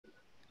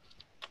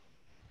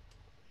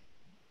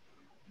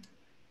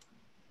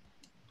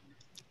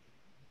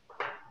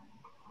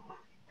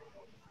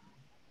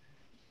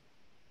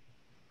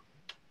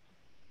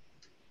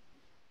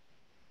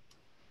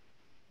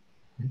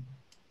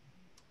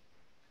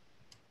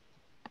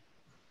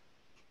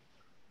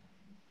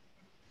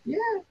Yeah.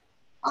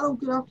 Hello,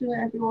 good afternoon,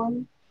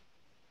 everyone.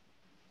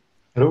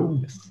 Hello.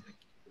 Yes.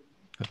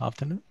 Good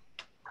afternoon.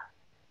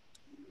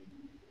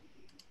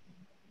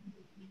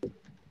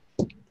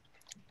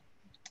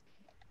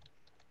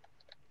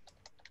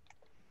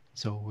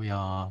 So we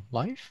are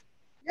live?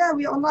 Yeah,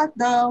 we are live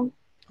now.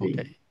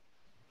 Okay.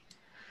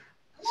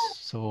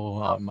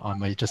 So I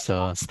might just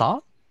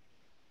start.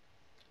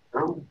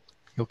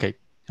 Okay.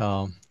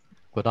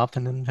 Good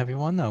afternoon,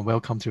 everyone.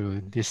 Welcome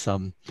to this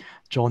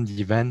joint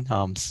event,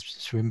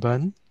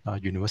 Swinburne,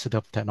 University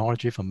of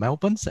Technology from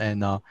Melbourne,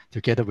 and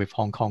together with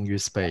Hong Kong U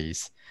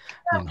Space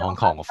in Hong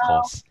Kong, of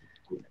course.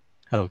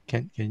 Hello,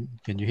 can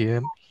you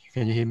hear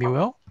me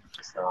well?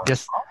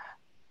 Yes.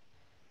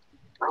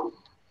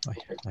 I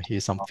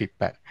hear some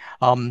feedback.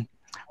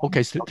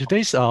 Okay, so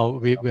today's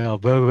we are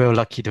very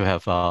lucky to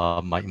have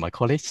my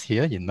colleagues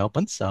here in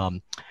Melbourne.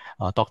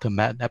 Dr.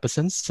 Matt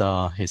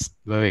Ebbatson, he's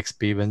very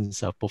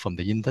experienced both from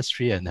the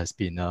industry and has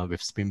been with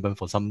Swinburne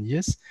for some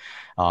years.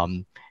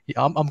 I'm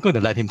going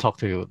to let him talk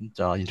to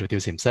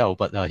introduce himself,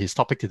 but his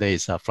topic today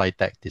is flight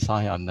deck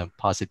design. I'm going to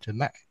pass it to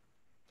Matt.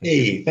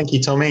 Thank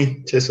you,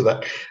 Tommy. Cheers for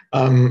that.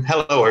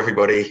 Hello,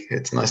 everybody.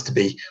 It's nice to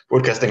be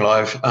broadcasting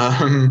live.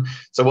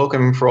 So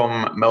welcome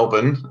from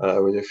Melbourne.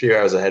 We're a few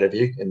hours ahead of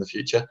you in the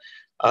future.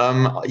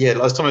 Yeah,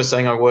 as Tommy was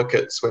saying, I work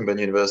at Swinburne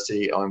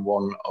University. I'm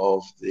one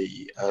of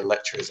the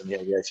lecturers in the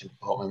aviation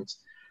department,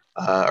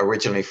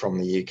 originally from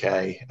the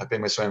UK. I've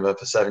been with Swinburne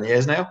for 7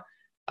 years now.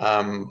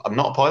 I'm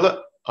not a pilot.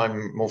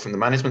 I'm more from the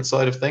management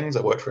side of things.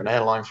 I worked for an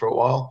airline for a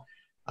while.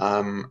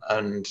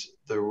 And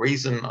the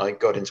reason I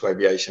got into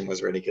aviation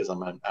was really because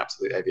I'm an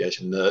absolute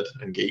aviation nerd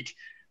and geek.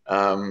 So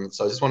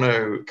I just want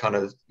to kind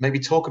of maybe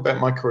talk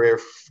about my career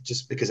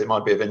just because it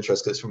might be of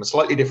interest, because it's from a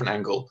slightly different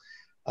angle.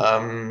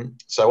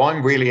 So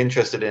I'm really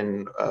interested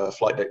in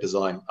flight deck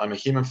design. I'm a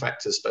human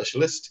factors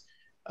specialist,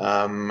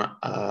 and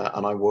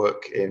I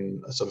work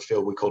in a sort of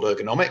field we call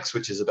ergonomics,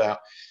 which is about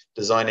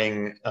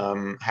designing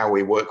how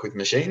we work with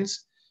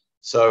machines.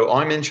 So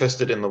I'm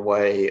interested in the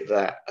way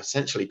that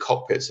essentially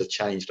cockpits have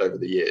changed over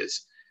the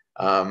years.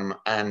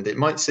 And it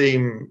might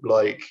seem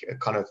like a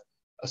kind of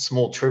a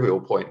small trivial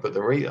point, but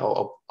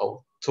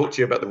I'll talk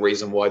to you about the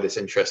reason why this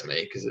interests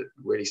me, because it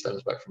really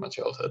stems back from my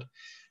childhood.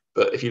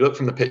 But if you look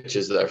from the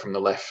pictures there, from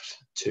the left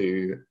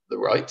to the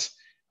right,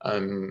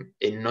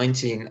 in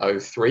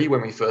 1903,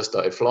 when we first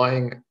started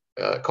flying,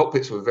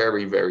 cockpits were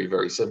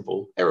very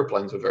simple.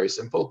 Aeroplanes were very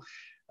simple.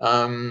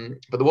 But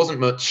there wasn't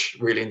much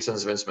really in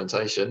terms of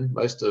instrumentation.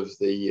 Most of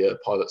the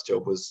pilot's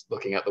job was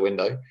looking out the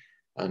window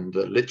and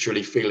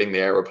literally feeling the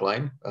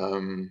aeroplane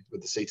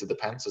with the seat of the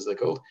pants, as they're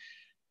called.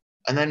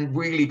 And then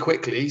really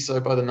quickly, so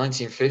by the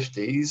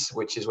 1950s,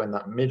 which is when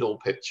that middle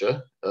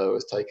picture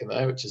was taken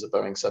there, which is a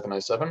Boeing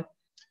 707,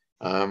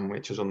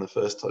 which was one of the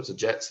first types of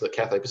jets that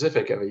Cathay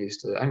Pacific ever used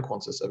to, and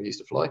Qantas ever used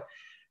to fly.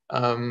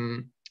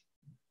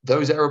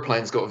 Those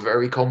aeroplanes got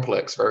very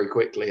complex very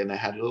quickly, and they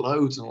had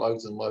loads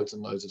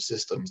of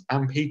systems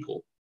and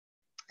people.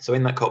 So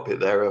in that cockpit,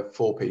 there are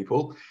 4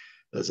 people.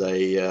 There's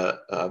a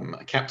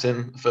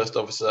captain, a first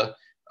officer,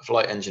 a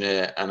flight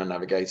engineer, and a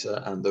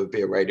navigator, and there would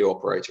be a radio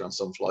operator on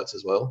some flights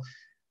as well.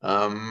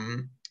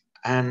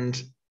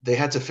 And they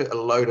had to fit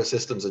a load of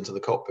systems into the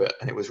cockpit,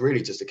 and it was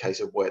really just a case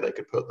of where they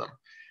could put them.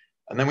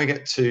 And then we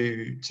get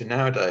to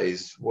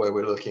nowadays, where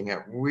we're looking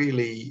at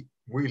really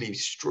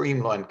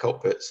streamlined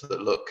cockpits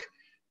that look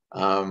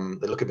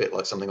they look a bit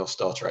like something off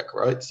Star Trek,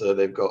 right? So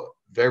they've got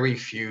very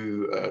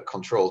few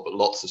controls, but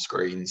lots of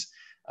screens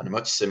and a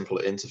much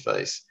simpler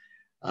interface.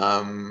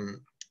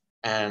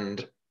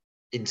 And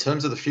in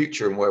terms of the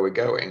future and where we're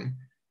going,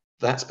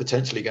 that's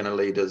potentially going to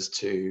lead us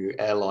to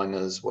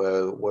airliners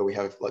where we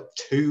have like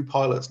 2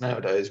 pilots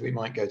nowadays. We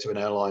might go to an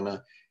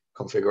airliner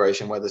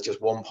configuration where there's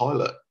just 1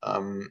 pilot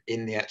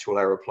in the actual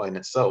aeroplane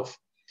itself.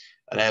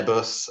 And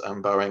Airbus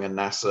and Boeing and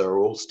NASA are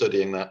all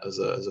studying that as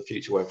a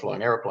future way of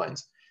flying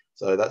aeroplanes.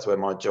 So that's where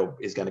my job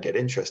is going to get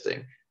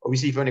interesting.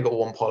 Obviously, if you've only got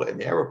 1 pilot in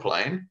the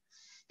aeroplane,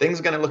 things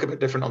are going to look a bit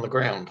different on the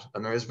ground.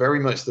 And there is very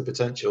much the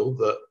potential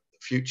that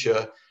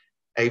future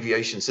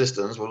aviation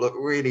systems will look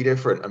really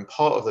different. And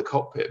part of the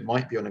cockpit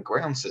might be on a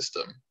ground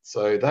system.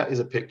 So that is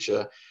a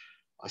picture.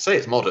 I say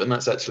it's modern.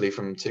 That's actually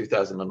from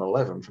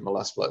 2011, from the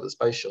last flight of the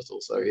space shuttle.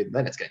 So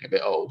then it's getting a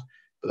bit old.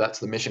 But that's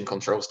the mission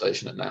control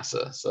station at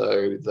NASA.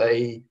 So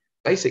they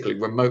basically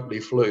remotely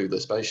flew the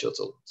space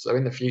shuttle. So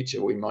in the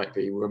future, we might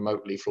be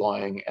remotely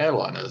flying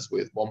airliners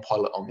with 1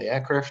 pilot on the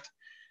aircraft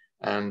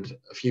and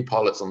a few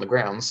pilots on the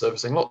ground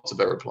servicing lots of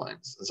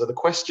aeroplanes. And so the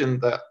question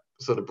that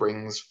sort of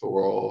brings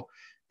for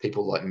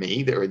people like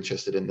me that are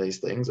interested in these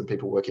things and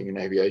people working in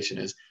aviation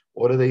is,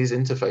 what are these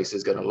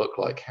interfaces going to look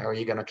like? How are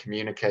you going to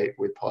communicate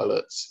with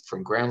pilots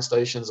from ground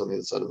stations on the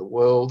other side of the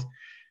world?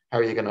 How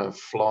are you going to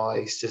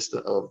fly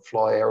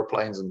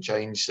aeroplanes and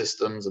change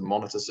systems and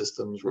monitor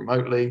systems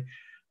remotely?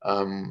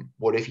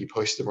 What if you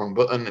push the wrong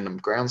button in a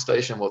ground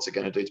station? What's it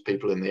going to do to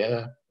people in the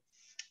air?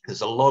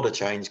 There's a lot of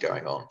change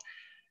going on.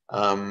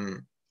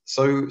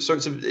 So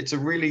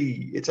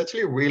it's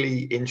actually a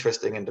really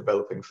interesting and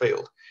developing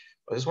field.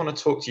 I just want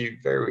to talk to you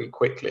very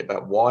quickly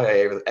about why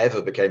I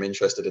ever became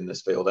interested in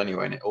this field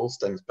anyway. And it all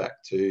stems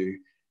back to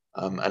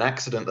an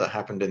accident that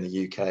happened in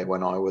the UK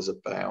when I was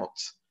about,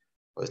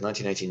 well, it was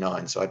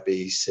 1989, so I'd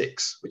be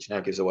 6, which now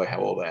gives away how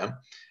old I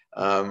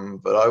am.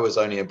 But I was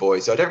only a boy,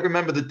 so I don't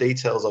remember the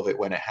details of it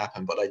when it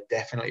happened, but I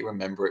definitely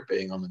remember it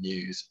being on the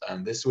news.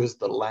 And this was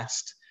the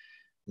last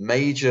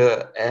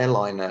major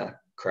airliner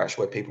crash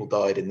where people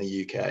died in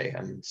the UK.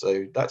 And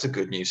so that's a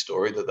good news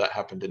story that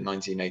happened in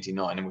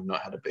 1989, and we've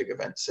not had a big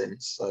event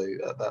since. So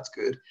that's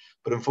good.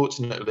 But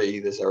unfortunately,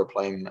 this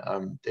aeroplane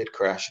did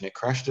crash, and it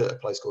crashed at a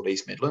place called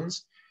East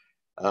Midlands.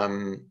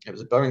 It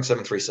was a Boeing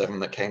 737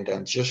 that came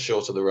down just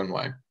short of the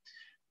runway.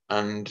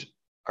 And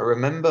I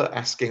remember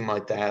asking my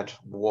dad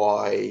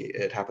why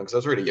it happened, because I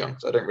was really young,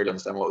 so I don't really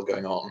understand what was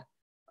going on.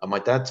 And my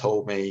dad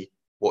told me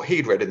what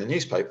he'd read in the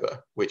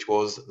newspaper, which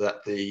was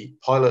that the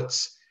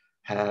pilots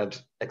had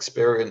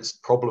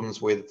experienced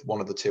problems with one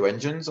of the 2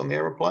 engines on the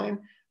aeroplane,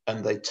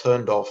 and they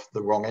turned off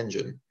the wrong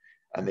engine.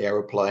 And the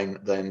aeroplane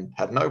then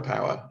had no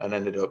power and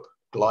ended up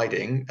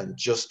gliding and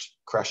just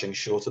crashing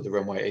short of the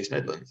runway at East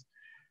Midlands.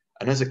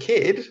 And as a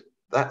kid,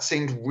 that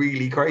seemed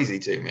really crazy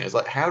to me. It's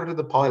like, how do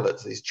the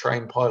pilots, these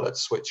trained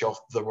pilots, switch off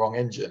the wrong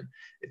engine?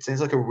 It seems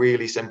like a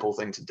really simple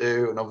thing to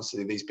do. And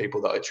obviously these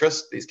people that I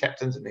trust, these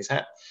captains in these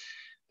hats,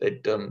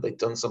 they'd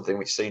done something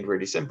which seemed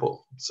really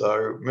simple.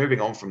 So moving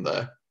on from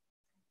there,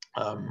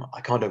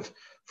 I kind of,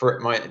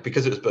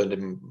 because it was burned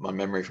in my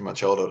memory from my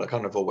childhood, I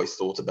kind of always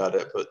thought about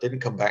it, but didn't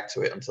come back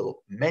to it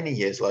until many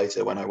years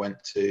later when I went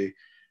to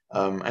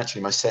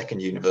actually my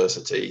second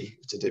university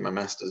to do my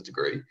master's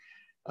degree.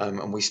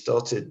 And we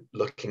started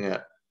looking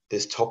at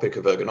this topic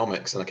of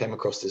ergonomics, and I came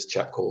across this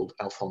chap called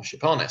Alphonse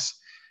Chapanis,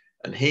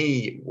 and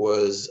he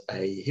was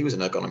an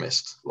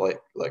ergonomist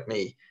like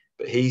me,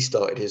 but he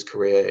started his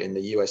career in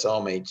the US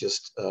Army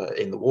just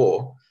in the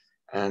war,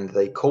 and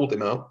they called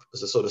him up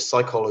as a sort of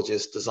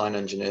psychologist, design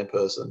engineer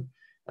person,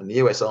 and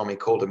the US Army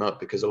called him up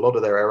because a lot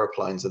of their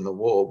aeroplanes in the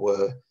war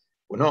were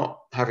not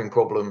having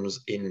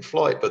problems in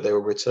flight, but they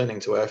were returning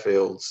to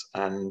airfields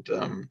and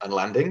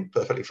landing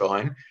perfectly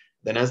fine.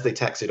 Then as they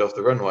taxied off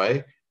the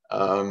runway,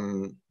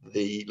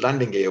 the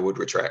landing gear would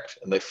retract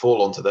and they'd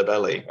fall onto their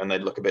belly, and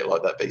they'd look a bit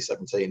like that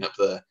B-17 up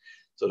there,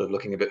 sort of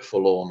looking a bit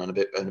forlorn and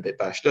a bit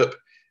bashed up,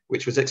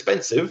 which was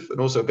expensive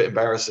and also a bit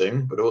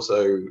embarrassing, but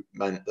also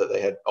meant that they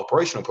had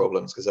operational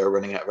problems because they were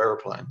running out of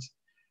aeroplanes.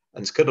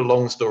 And to cut a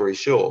long story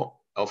short,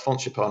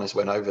 Alphonse Chapanis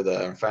went over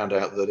there and found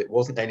out that it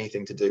wasn't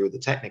anything to do with the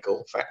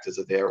technical factors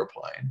of the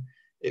aeroplane.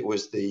 It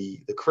was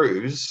the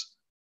crews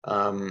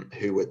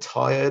who were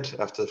tired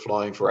after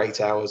flying for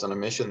 8 hours on a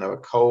mission. They were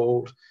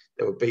cold,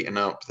 they were beaten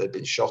up, they'd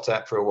been shot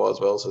at for a while as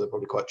well, so they're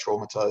probably quite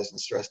traumatized and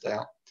stressed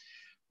out.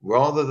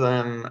 Rather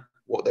than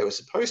what they were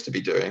supposed to be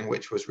doing,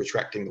 which was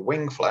retracting the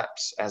wing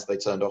flaps as they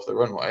turned off the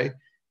runway,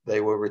 they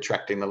were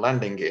retracting the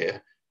landing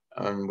gear,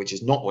 which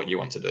is not what you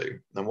want to do.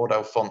 And what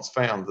Alphonse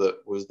found that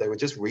was they were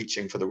just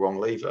reaching for the wrong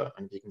lever.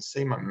 And you can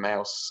see my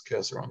mouse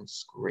cursor on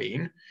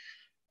screen.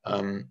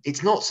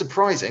 It's not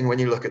surprising when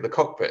you look at the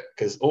cockpit,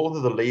 because all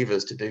of the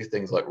levers to do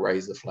things like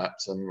raise the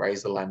flaps and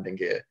raise the landing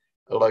gear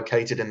are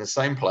located in the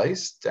same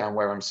place, down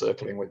where I'm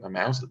circling with my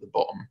mouse at the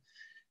bottom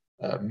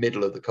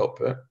middle of the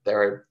cockpit.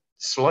 They're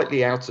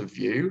slightly out of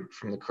view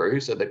from the crew,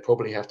 so they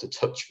probably have to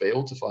touch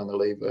feel to find the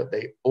lever.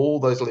 All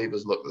those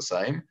levers look the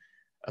same,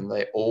 and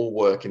they all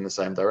work in the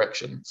same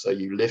direction. So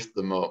you lift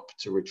them up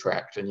to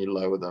retract and you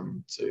lower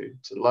them to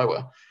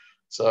lower.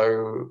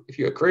 So if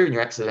you're a crew and you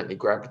accidentally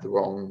grabbed the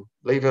wrong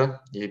lever,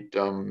 you'd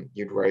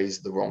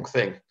raise the wrong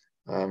thing.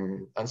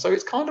 And so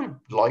it's kind of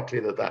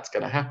likely that that's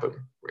going to happen,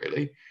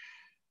 really.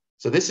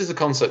 So this is a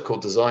concept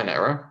called design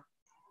error.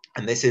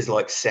 And this is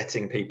like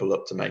setting people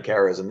up to make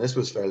errors. And this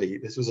was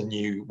a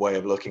new way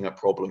of looking at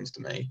problems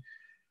to me.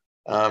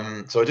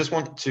 So I just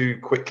want to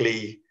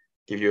quickly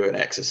give you an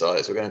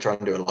exercise. We're going to try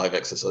and do a live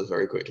exercise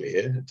very quickly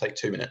here. It'll take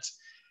 2 minutes.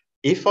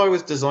 If I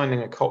was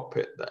designing a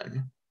cockpit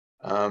then,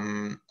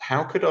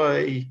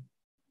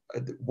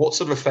 what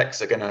sort of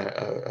effects are going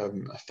to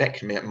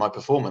affect me at my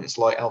performance?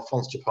 Like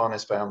Alphonse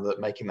Chapanis found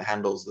that making the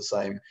handles the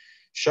same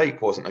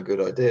shape wasn't a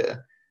good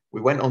idea.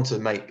 We went on to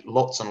make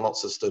lots and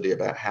lots of study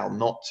about how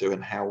not to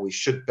and how we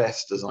should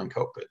best design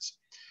cockpits.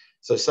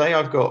 So say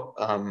I've got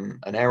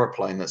an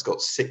aeroplane that's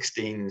got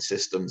 16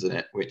 systems in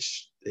it,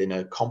 which in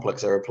a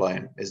complex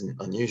aeroplane isn't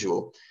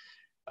unusual.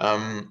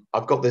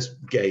 I've got this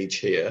gauge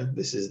here.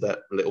 This is that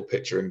little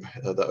picture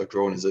that I've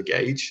drawn as a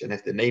gauge. And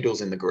if the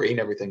needle's in the green,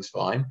 everything's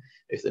fine.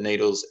 If the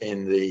needle's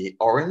in the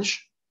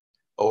orange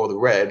or the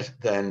red,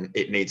 then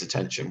it needs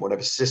attention.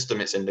 Whatever system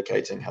it's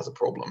indicating has a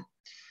problem.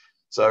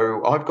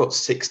 So I've got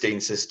 16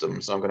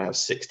 systems. So I'm going to have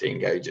 16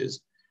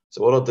 gauges.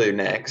 So what I'll do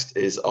next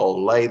is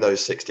I'll lay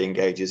those 16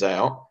 gauges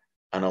out,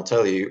 and I'll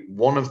tell you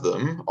one of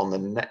them on the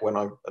net when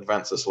I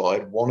advance the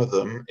slide, one of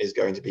them is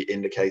going to be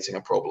indicating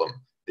a problem.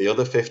 The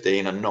other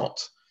 15 are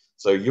not.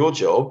 So your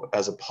job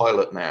as a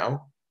pilot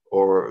now,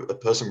 or a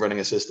person running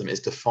a system, is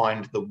to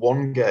find the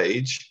one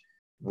gauge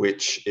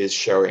which is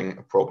showing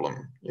a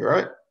problem. You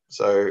right?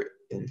 So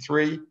in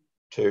 3,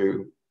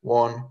 2,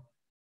 1,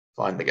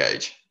 find the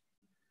gauge.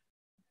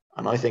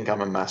 and I think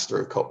I'm a master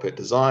of cockpit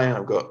design.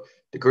 I've got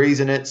degrees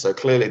in it, so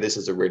clearly this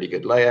is a really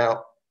good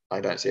layout. I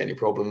don't see any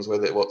problems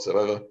with it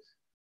whatsoever.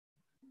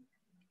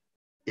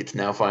 It's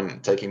now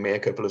taking me a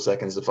couple of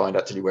seconds to find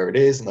actually where it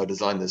is, and I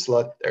designed this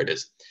slide. There it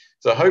is.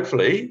 So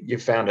hopefully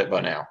you've found it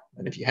by now.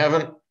 And if you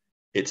haven't,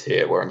 it's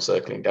here where I'm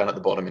circling down at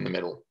the bottom in the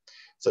middle.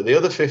 So the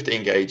other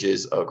 15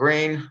 gauges are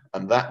green,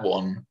 and that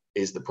one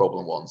is the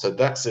problem one. So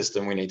that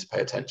system we need to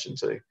pay attention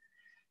to.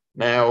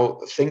 Now,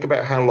 think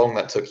about how long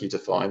that took you to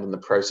find and the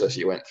process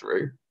you went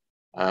through.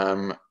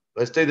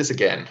 Let's do this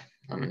again.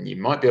 I mean, you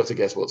might be able to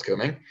guess what's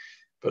coming,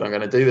 but I'm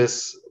going to do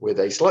this with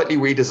a slightly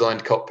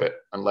redesigned cockpit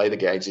and lay the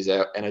gauges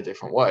out in a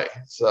different way.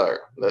 So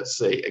let's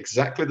see,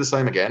 exactly the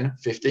same again.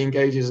 15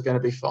 gauges are going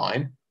to be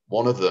fine.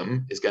 One of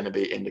them is going to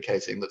be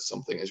indicating that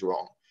something is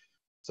wrong.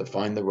 So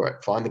find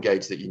the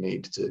gauge that you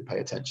need to pay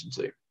attention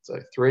to. So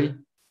 3,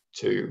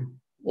 2,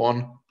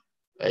 1,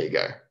 there you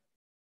go.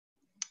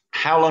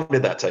 How long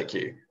did that take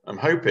you? I'm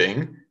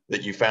hoping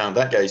that you found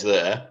that gauge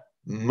there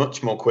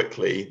much more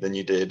quickly than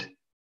you did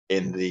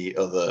in the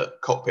other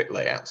cockpit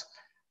layout.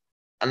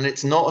 And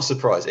it's not a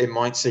surprise. It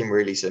might seem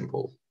really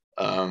simple,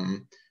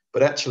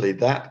 but actually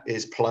that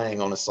is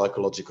playing on a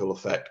psychological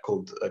effect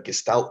called a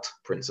Gestalt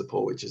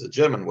principle, which is a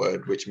German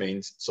word, which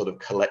means sort of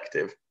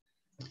collective.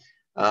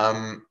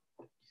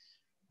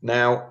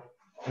 Now,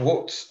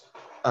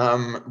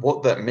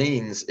 what that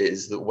means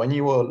is that when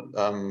you are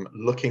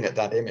looking at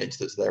that image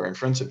that's there in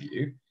front of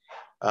you,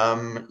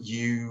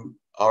 you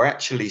are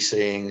actually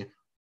seeing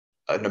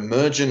an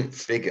emergent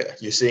figure.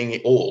 You're seeing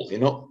it all. You're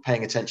not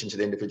paying attention to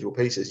the individual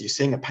pieces. You're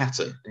seeing a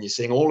pattern, and you're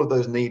seeing all of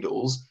those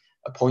needles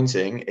are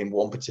pointing in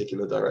one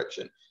particular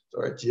direction.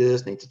 Sorry, I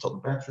just need to top the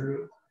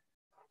battery.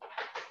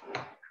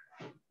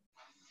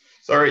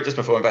 Sorry, just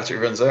before my battery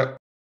runs out.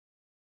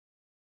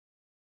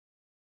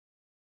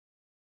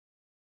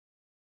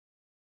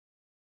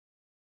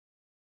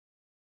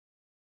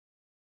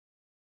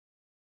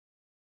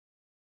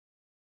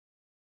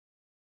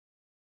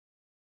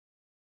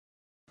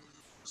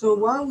 So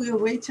while we are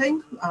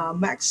waiting,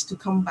 Max to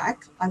come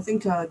back, I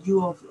think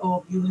all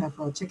of you have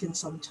taken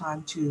some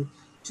time to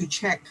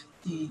check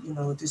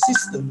the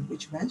system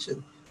which you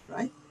mentioned,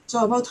 right?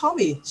 So about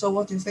Tommy, so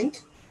what do you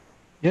think?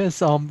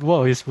 Yes.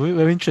 Well, it's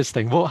very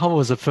interesting. How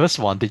was the first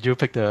one? Did you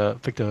pick the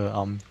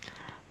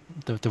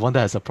one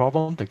that has a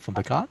problem from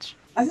the cards?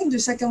 I think the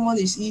second one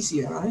is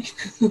easier, right?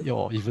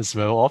 Yeah, if it's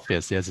very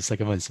obvious, yes, the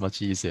second one is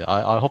much easier.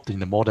 I hope in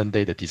the modern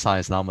day the design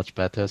is now much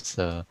better.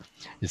 So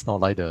it's not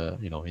like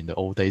in the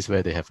old days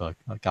where they have a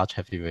gauge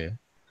everywhere.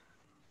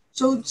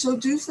 So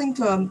do you think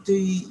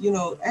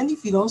any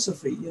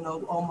philosophy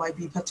or might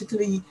be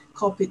particularly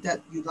copied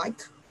that you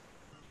like?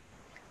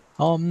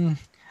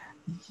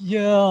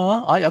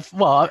 Yeah,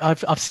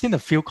 I've seen a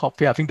few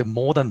copy. I think the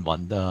modern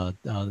one,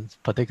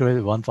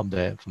 particularly one from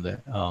the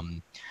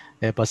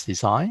Airbus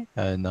design,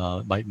 and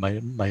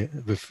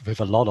with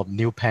a lot of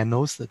new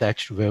panels that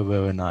actually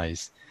very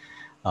nice.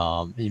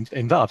 In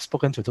fact, I've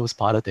spoken to those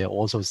pilots. They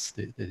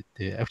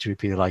actually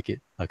really like it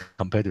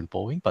compared to the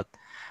Boeing. But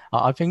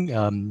I think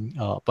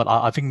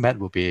I think Matt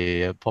will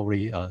be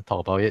probably talk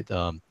about it.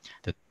 The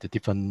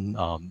different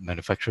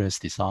manufacturers'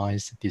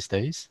 designs these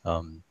days.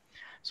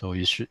 So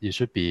you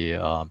should be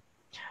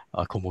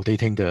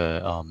accommodating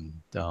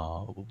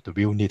the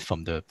real need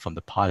from the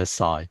pilot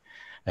side,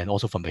 and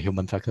also from the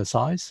human factor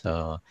side.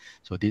 So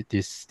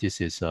this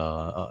is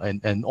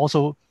and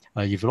also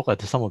if you look at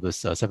some of the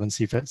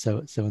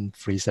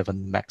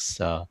 737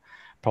 Max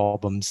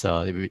problems,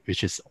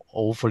 which is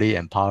overly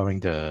empowering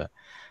the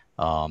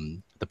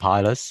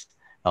pilots.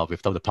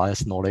 Without the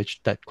pilot's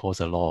knowledge, that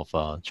cause a lot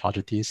of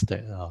tragedies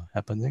that are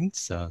happening.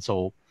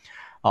 So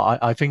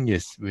I think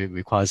we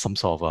require some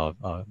sort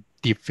of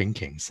deep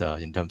thinking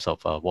in terms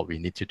of what we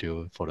need to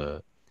do for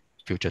the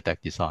future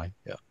deck design.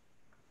 Yeah.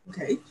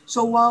 Okay,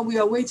 so while we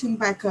are waiting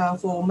back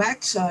for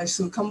Max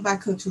to come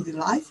back to the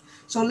live,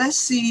 so let's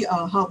see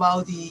how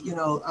about the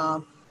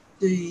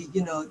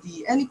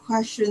any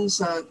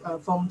questions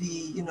from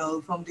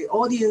the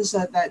audience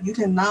that you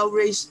can now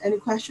raise any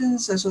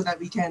questions so that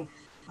we can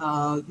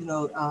have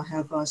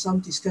some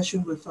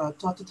discussion with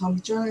Dr.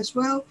 Tommy Zhang as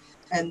well,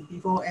 and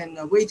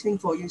waiting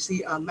for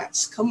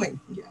Max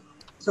coming. Yeah,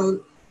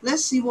 so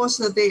let's see what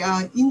they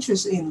are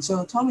interested in.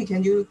 So Tommy,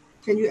 can you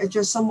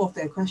address some of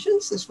their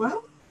questions as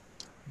well?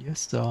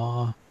 Yes,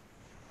 I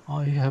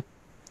have.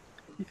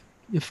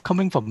 If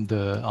coming from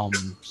the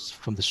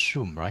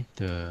Zoom, right?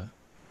 You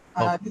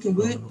can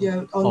do it.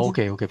 Yeah.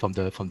 Okay. From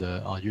the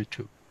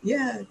YouTube.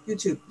 Yeah,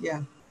 YouTube.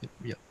 Yeah.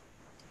 Yeah.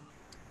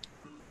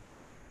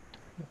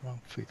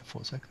 Around 3 to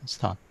 4 seconds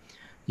time.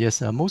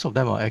 Yes, most of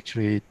them are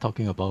actually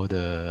talking about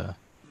the.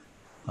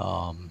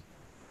 I'm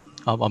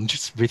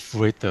just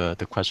read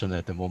the question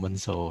at the moment,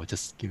 so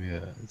just give me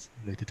a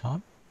little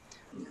time.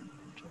 Yeah.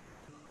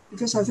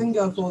 Because I think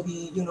for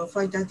the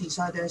flight deck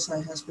design, there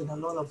has been a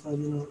lot of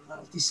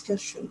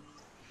discussion.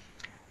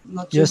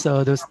 Yes,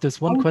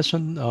 there's one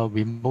question.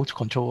 Remote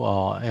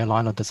control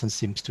airliner doesn't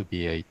seem to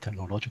be a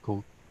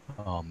technological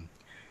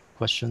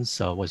questions.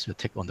 What's your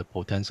take on the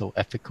potential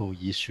ethical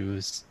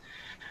issues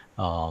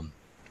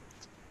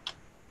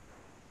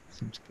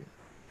seems good.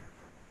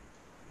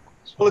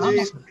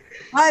 Apologies.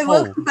 Hi,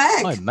 welcome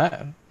back. Hi,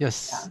 Matt.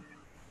 Yes.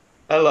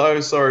 Hello,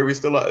 sorry, we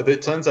still.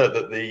 It turns out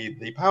that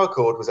the power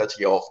cord was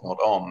actually off, not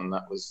on, and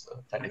that was a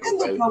technical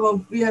No failure.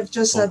 problem. We have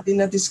just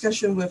been a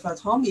discussion with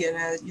Tommy and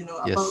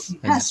about the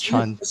test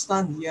just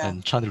done. Yeah.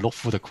 And trying to look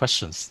for the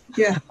questions.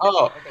 Yeah.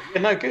 Oh, okay.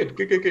 Yeah, no,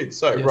 good.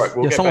 So yes. right,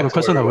 we'll get some back of the to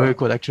questions where are we were. very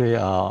good. Actually,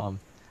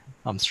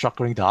 I'm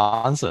struggling to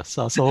answer.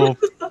 So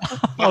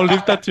I'll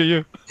leave that to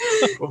you.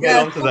 We'll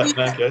get on to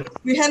that. Okay.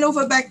 We hand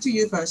over back to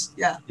you first.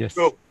 Yeah. Yes.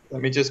 Cool.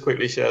 Let me just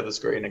quickly share the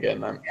screen again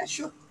then. Yeah,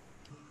 sure.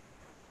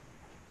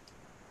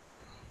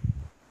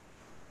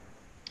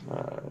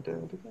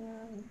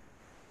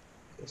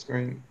 The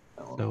screen.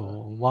 So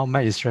while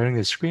Matt is sharing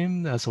the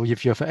screen, so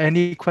if you have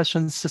any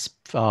questions, just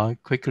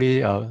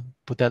quickly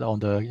put that on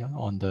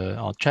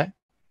the chat.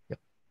 Yep.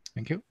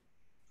 Thank you.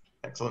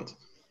 Excellent.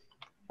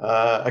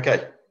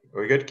 Okay,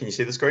 are we good? Can you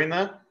see the screen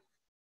there?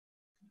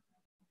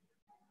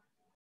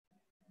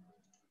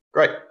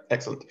 Great,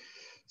 excellent.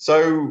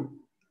 So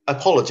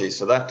apologies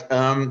for that.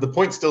 The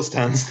point still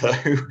stands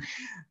though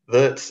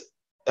that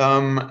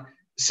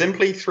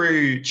simply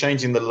through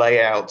changing the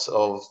layout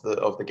of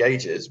the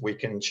gauges, we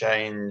can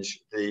change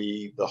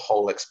the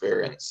whole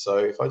experience. So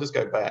if I just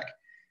go back,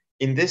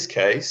 in this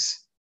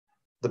case,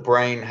 the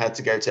brain had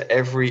to go to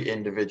every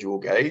individual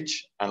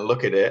gauge and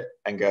look at it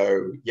and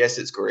go, yes,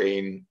 it's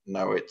green.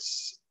 No,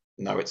 it's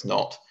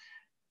not.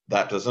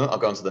 That doesn't. I'll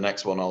go on to the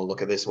next one. I'll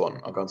look at this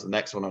one. I'll go on to the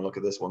next one. I'll look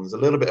at this one. There's a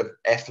little bit of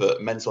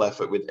effort, mental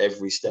effort with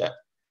every step.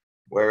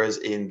 Whereas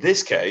in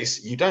this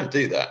case, you don't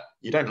do that.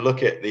 You don't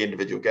look at the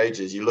individual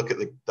gauges. You look at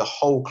the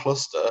whole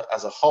cluster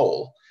as a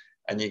whole,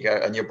 and you go,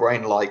 and your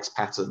brain likes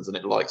patterns and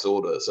it likes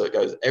order. So it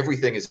goes,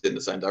 everything is in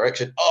the same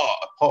direction. Oh,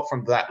 apart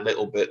from that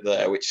little bit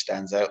there, which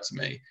stands out to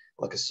me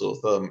like a sore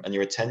thumb, and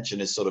your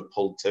attention is sort of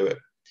pulled to it.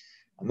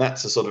 And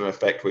that's the sort of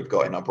effect we've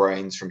got in our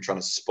brains from trying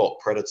to spot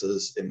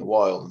predators in the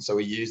wild. And so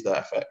we use that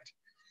effect.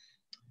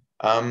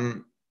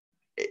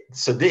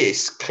 So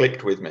this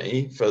clicked with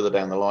me further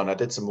down the line. I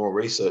did some more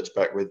research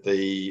back with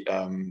the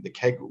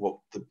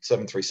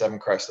 737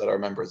 crash that I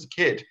remember as a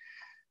kid.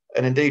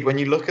 And indeed, when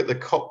you look at the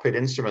cockpit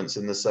instruments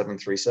in the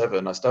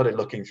 737, I started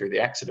looking through the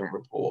accident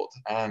report,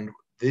 and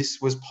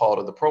this was part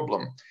of the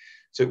problem.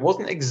 So it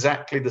wasn't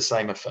exactly the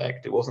same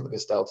effect. It wasn't the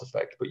Gestalt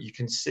effect, but you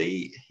can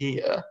see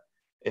here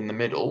in the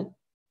middle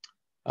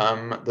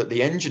that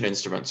the engine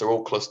instruments are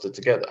all clustered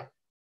together.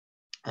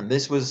 And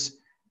this was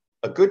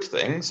a good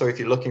thing. So if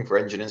you're looking for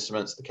engine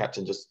instruments, the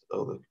captain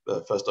or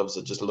the first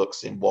officer just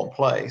looks in one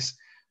place,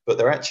 but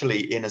they're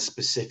actually in a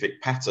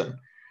specific pattern.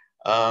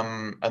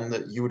 And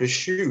that you would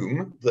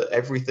assume that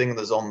everything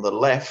that's on the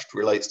left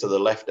relates to the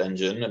left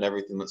engine and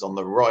everything that's on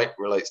the right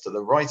relates to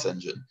the right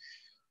engine.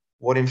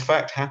 What in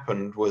fact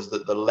happened was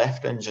that the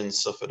left engine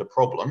suffered a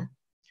problem,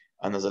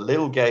 and there's a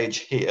little gauge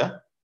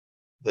here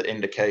that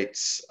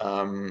indicates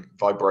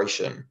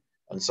vibration.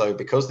 And so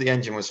because the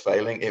engine was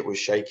failing, it was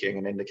shaking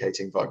and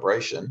indicating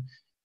vibration.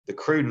 The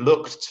crew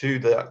looked to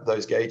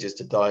those gauges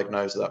to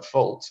diagnose that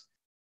fault.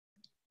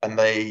 And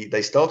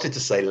they started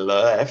to say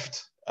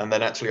left, and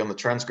then actually on the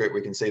transcript,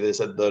 we can see they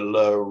said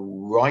the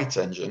right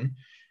engine.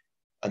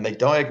 And they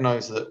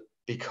diagnosed that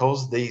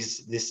because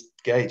this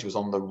gauge was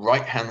on the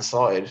right-hand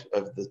side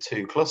of the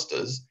two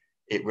clusters,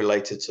 it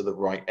related to the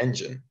right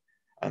engine.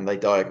 And they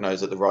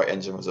diagnosed that the right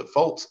engine was at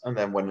fault and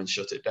then went and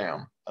shut it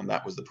down. And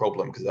that was the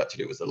problem, because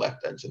actually it was the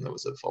left engine that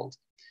was at fault.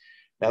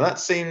 Now that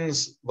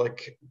seems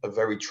like a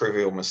very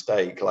trivial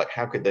mistake. Like,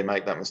 how could they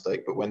make that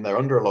mistake? But when they're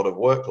under a lot of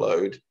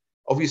workload,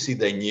 obviously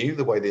they knew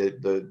the way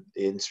the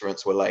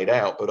instruments were laid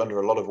out, but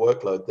under a lot of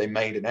workload, they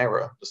made an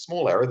error, a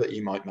small error that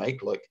you might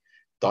make, like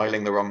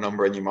dialing the wrong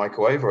number in your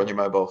microwave or on your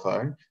mobile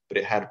phone, but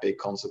it had big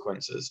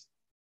consequences.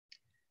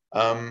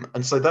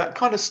 And so that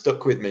kind of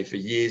stuck with me for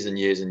years and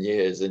years and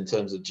years, in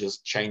terms of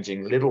just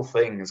changing little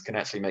things can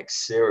actually make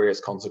serious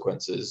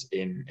consequences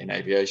in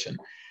aviation.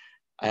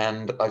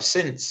 And I was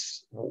studying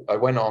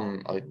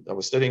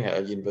at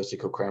a university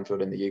called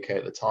Cranfield in the UK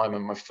at the time,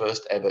 and my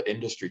first ever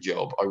industry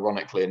job,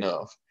 ironically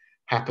enough,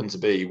 happened to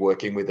be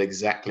working with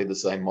exactly the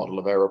same model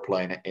of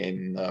aeroplane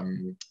in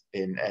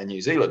Air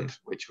New Zealand,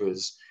 which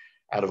was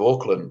out of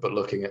Auckland, but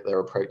looking at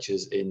their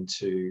approaches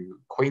into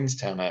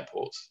Queenstown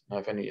Airport. Now,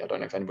 I don't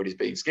know if anybody's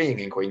been skiing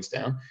in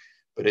Queenstown,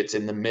 but it's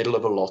in the middle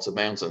of a lot of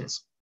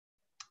mountains,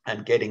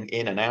 and getting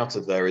in and out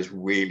of there is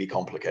really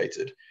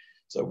complicated.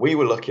 So we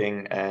were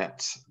looking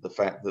at the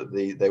fact that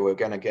they were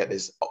going to get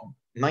this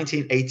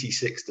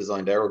 1986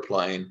 designed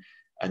aeroplane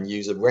and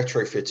use a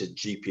retrofitted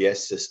GPS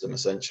system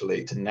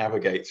essentially to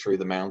navigate through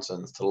the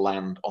mountains to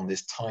land on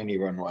this tiny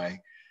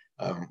runway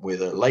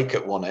with a lake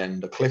at one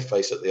end, a cliff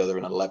face at the other,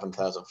 and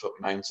 11,000 foot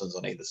mountains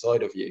on either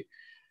side of you.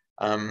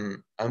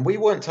 And we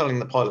weren't telling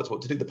the pilots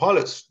what to do. The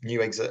pilots knew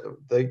exactly,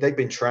 they'd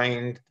been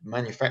trained, the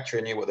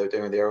manufacturer knew what they were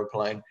doing with the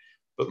aeroplane.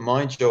 But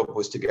my job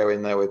was to go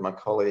in there with my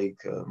colleague,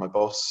 my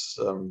boss,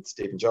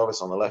 Stephen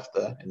Jarvis on the left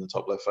there in the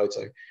top left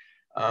photo,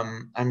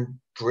 and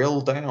drill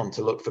down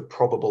to look for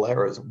probable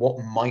errors,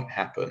 what might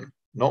happen,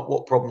 not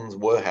what problems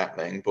were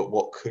happening, but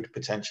what could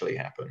potentially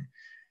happen.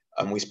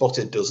 and we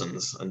spotted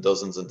dozens and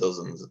dozens and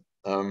dozens.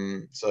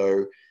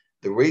 So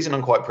the reason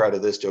I'm quite proud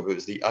of this job, it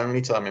was the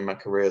only time in my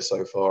career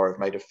so far I've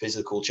made a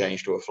physical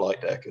change to a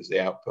flight deck as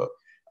the output.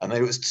 And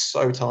it was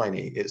so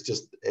tiny. It's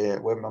just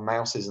where my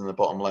mouse is in the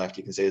bottom left,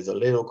 you can see there's a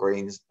little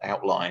green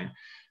outline.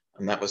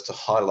 And that was to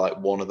highlight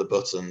one of the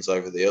buttons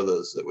over the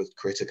others that was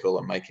critical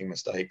and making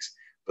mistakes.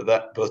 But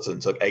that button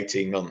took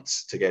 18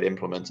 months to get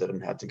implemented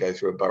and had to go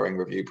through a Boeing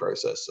review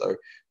process. So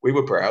we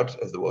were proud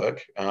of the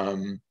work.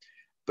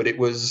 But it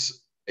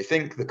was, I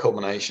think, the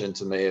culmination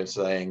to me of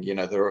saying, you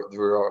know,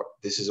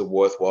 this is a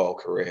worthwhile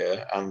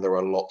career and there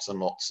are lots and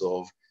lots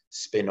of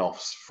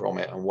spin-offs from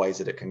it and ways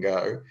that it can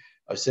go.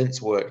 I've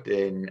since worked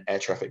in air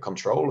traffic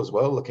control as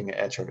well, looking at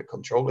air traffic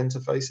control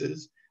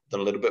interfaces, done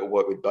a little bit of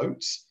work with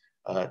boats,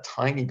 a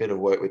tiny bit of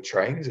work with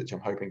trains, which I'm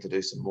hoping to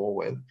do some more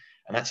with.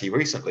 And actually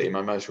recently,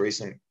 my most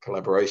recent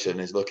collaboration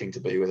is looking to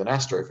be with an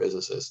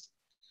astrophysicist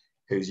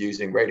who's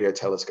using radio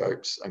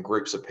telescopes and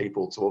groups of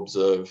people to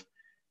observe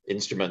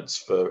instruments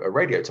for a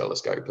radio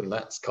telescope. And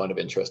that's kind of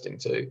interesting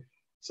too.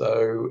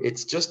 So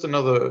it's just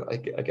another, I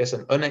guess,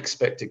 an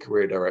unexpected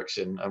career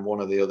direction and one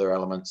of the other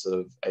elements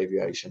of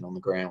aviation on the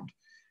ground.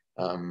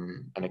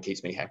 And it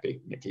keeps me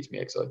happy and it keeps me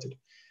excited.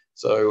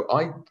 So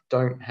I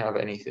don't have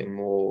anything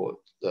more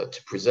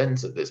to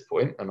present at this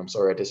point, and I'm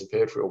sorry I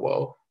disappeared for a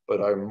while,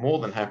 but I'm more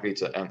than happy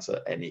to answer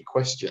any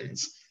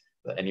questions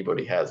that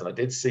anybody has. And I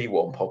did see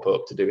one pop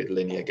up to do with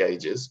linear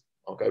gauges.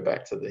 I'll go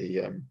back to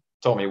the,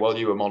 Tommy, while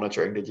you were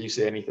monitoring, did you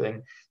see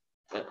anything,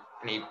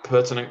 any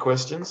pertinent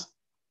questions?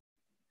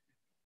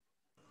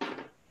 I'm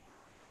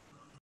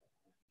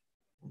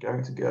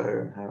going to go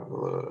and have a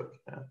look.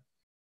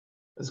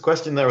 There's a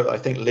question there that I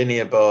think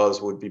linear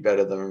bars would be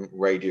better than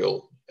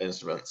radial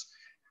instruments.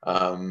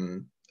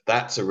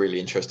 That's a really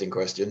interesting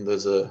question.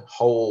 There's a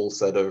whole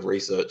set of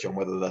research on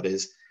whether that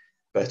is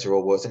better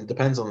or worse, and it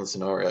depends on the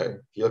scenario.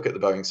 If you look at the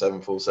Boeing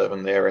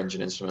 747, the air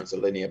engine instruments are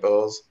linear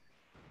bars.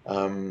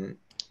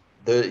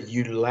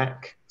 You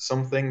lack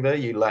something there.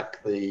 You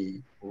lack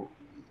the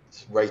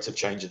rate of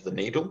change of the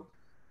needle.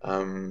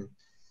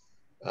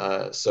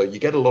 So you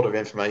get a lot of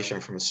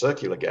information from a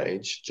circular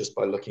gauge just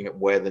by looking at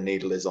where the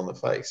needle is on the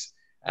face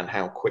and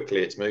how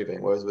quickly it's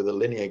moving. Whereas with a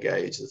linear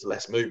gauge, there's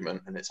less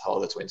movement and it's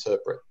harder to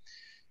interpret.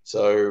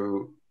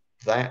 So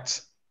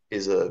that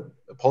is a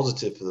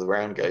positive for the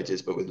round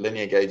gauges, but with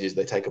linear gauges,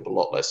 they take up a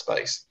lot less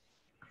space.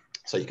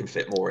 So you can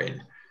fit more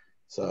in.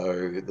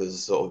 So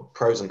there's sort of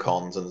pros and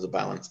cons and there's a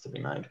balance to be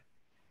made.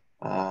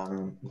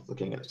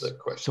 Looking at the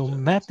question. So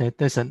Matt,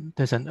 there's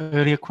an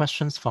earlier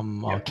questions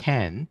from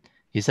Ken.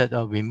 He said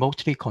a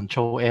remotely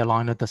controlled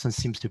airliner doesn't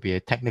seem to be a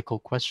technical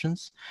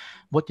questions.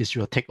 What is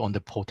your take on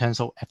the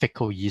potential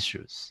ethical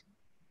issues?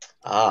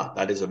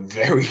 That is a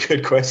very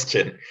good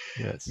question.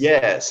 Yes.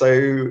 Yeah,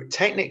 so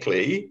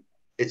technically,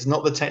 it's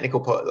not the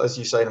technical part, as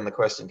you say in the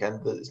question, Ken,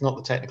 it's not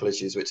the technical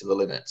issues which are the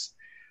limits.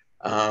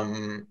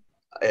 And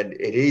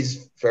it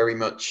is very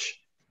much,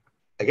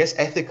 I guess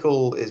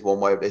ethical is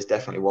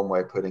definitely one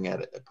way of putting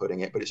it,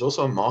 but it's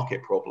also a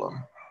market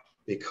problem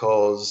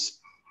because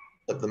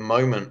at the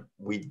moment,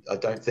 I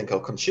don't think our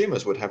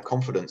consumers would have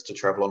confidence to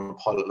travel on a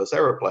pilotless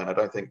aeroplane. I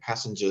don't think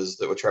passengers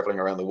that were traveling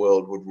around the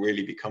world would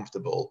really be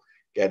comfortable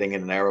getting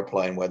in an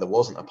aeroplane where there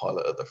wasn't a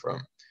pilot at the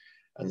front.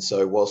 And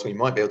so whilst we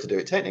might be able to do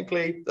it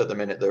technically, at the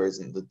minute there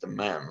isn't the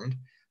demand.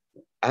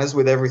 As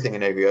with everything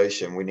in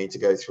aviation, we need to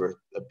go through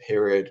a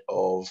period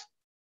of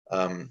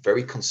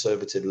very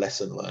conservative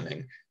lesson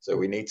learning. So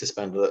we need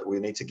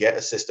to get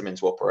a system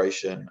into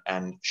operation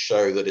and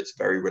show that it's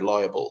very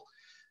reliable.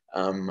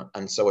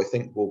 And so I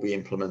think we'll be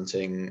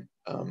implementing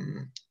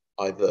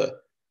either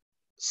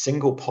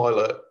single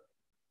pilot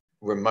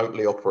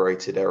remotely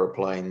operated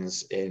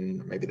aeroplanes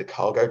in maybe the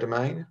cargo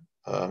domain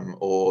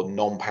or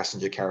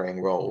non-passenger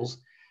carrying roles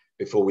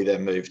before we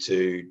then move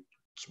to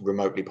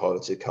remotely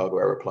piloted cargo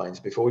aeroplanes,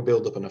 before we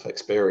build up enough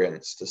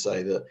experience to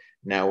say that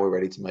now we're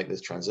ready to make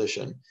this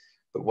transition.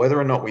 But whether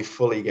or not we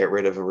fully get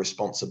rid of a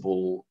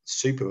responsible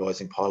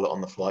supervising pilot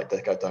on the flight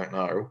deck, I don't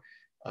know.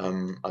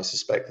 I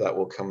suspect that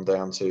will come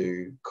down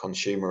to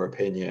consumer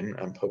opinion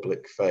and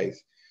public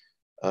faith.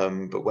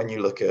 But when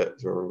you look at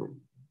the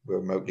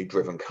remotely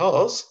driven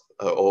cars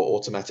or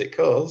automatic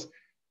cars,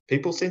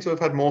 people seem to have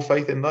had more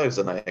faith in those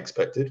than I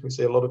expected. We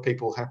see a lot of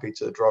people happy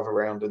to drive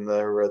around in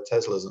their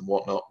Teslas and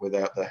whatnot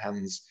without their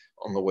hands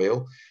on the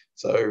wheel.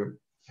 So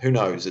who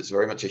knows? It's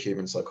very much a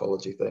human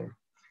psychology thing.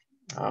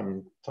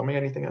 Tommy,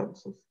 anything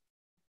else?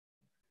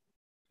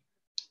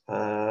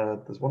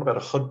 There's one about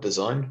a HUD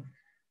design,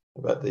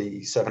 about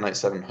the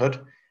 787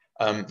 HUD.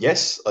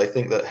 Yes, I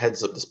think that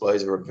heads-up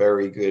displays are a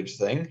very good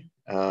thing.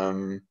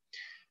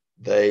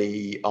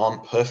 They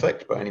aren't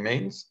perfect by any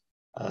means.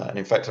 And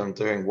in fact, I'm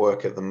doing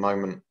work at the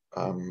moment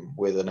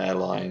with an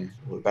airline.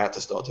 We're about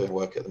to start doing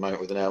work at the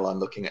moment with an airline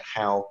looking at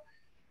how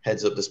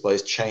heads-up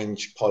displays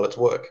change pilots'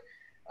 work.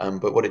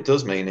 But what it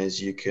does mean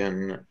is you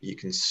can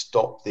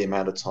stop the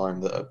amount of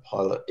time that a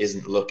pilot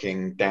isn't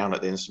looking down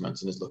at the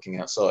instruments and is looking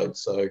outside.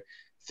 So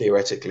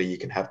theoretically, you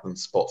can have them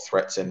spot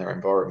threats in their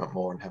environment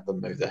more and have them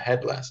move their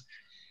head less.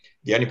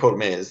 The only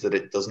problem is that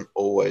it doesn't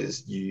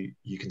always, you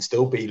can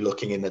still be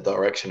looking in the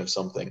direction of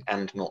something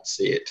and not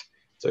see it.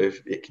 So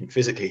if it can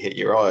physically hit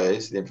your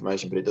eyes, the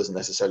information, but it doesn't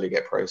necessarily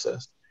get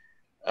processed.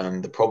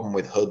 And the problem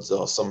with HUDs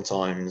are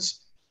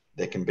sometimes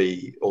there can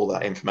be all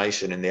that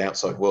information in the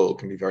outside world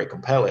can be very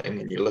compelling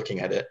and you're looking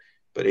at it,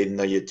 but even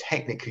though you're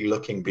technically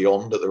looking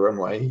beyond at the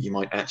runway, you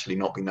might actually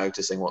not be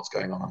noticing what's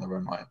going on the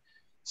runway.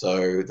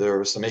 So there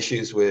are some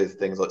issues with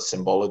things like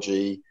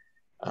symbology,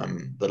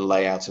 the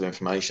layout of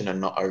information,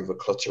 and not over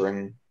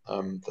cluttering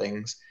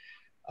things.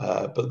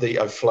 But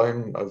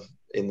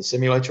in the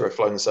simulator, I've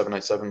flown the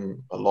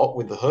 787 a lot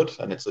with the HUD,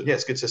 and it's a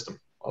good system.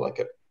 I like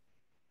it.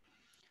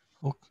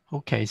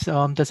 Okay,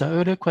 so there's an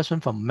earlier question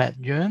from Matt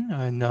Yuan,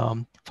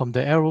 and from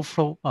the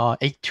Aeroflow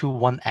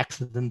 821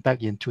 accident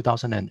back in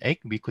 2008,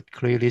 we could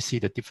clearly see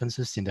the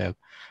differences in the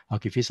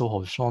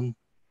artificial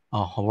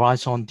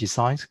horizon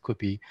designs could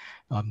be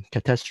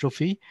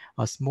catastrophe.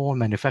 As more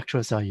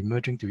manufacturers are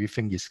emerging, do you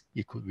think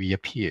it could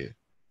reappear?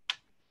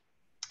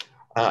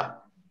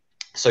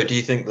 So do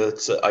you think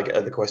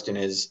that, the question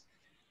is,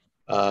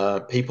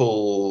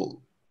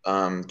 people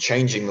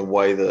changing the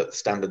way that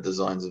standard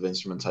designs of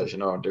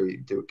instrumentation are,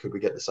 could we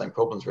get the same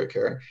problems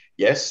recurring?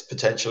 Yes,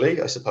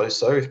 potentially, I suppose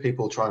so. If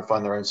people try and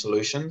find their own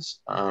solutions,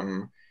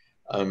 and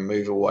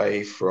move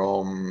away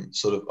from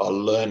sort of our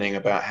learning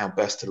about how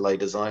best to lay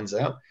designs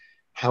out.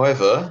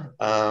 However,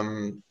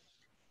 and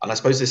I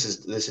suppose this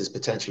is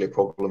potentially a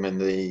problem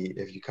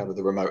if you kind of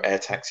the remote air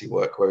taxi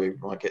work, where we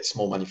might get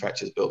small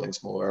manufacturers building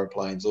small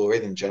airplanes or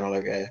even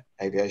general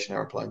aviation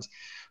airplanes.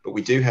 But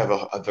we do have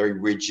a very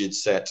rigid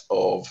set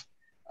of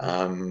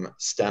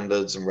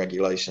standards and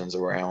regulations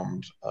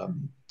around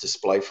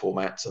display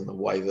formats and the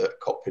way that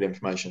cockpit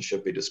information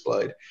should be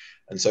displayed.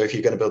 And so if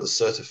you're going to build a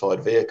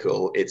certified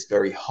vehicle, it's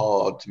very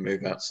hard to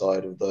move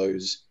outside of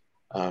those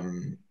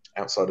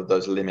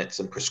limits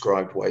and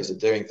prescribed ways of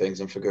doing things,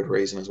 and for good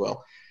reason as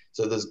well.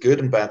 So there's good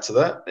and bad to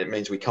that. It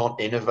means we can't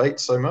innovate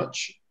so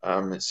much.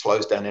 It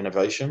slows down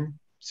innovation.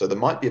 So there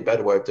might be a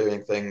better way of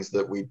doing things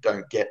that we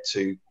don't get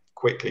to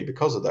quickly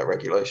because of that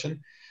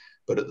regulation.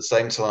 But at the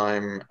same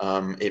time,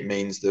 it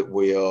means that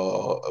we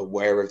are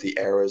aware of the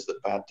errors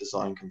that bad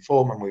design can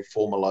form, and we've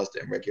formalized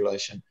it in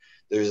regulation.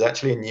 There is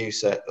actually a new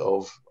set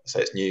of, I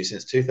say it's new,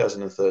 since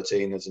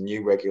 2013, there's a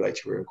new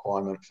regulatory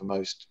requirement for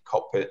most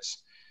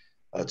cockpits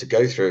to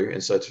go through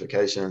in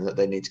certification, and that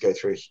they need to go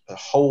through a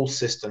whole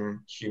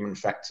system human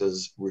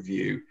factors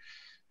review.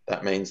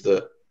 That means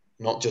that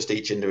not just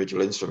each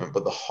individual instrument,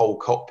 but the whole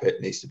cockpit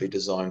needs to be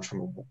designed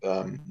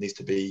needs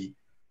to be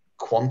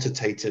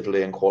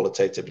quantitatively and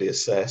qualitatively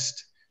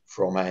assessed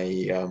from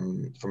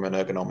an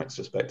ergonomics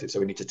perspective. So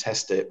we need to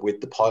test it with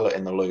the pilot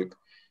in the loop,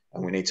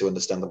 and we need to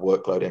understand the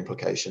workload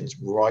implications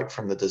right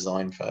from the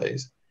design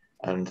phase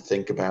and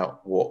think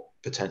about what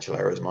potential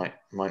errors might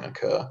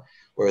occur.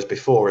 Whereas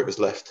before it was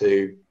left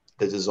to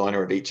the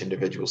designer of each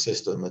individual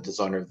system, the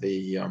designer of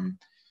the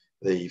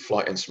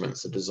flight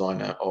instruments, the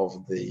designer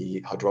of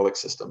the hydraulic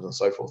systems, and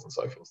so forth and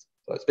so forth.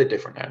 So it's a bit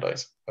different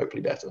nowadays,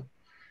 hopefully better.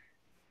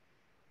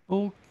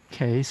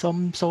 Okay, so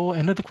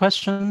another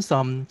question,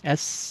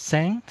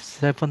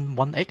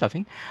 S718, I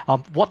think.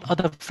 What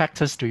other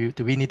factors do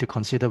we need to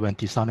consider when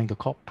designing the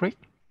cockpit?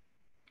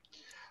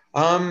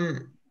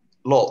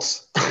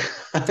 Lots.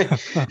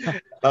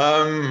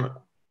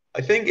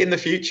 I think in the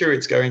future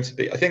I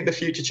think the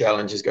future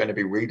challenge is going to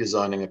be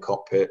redesigning a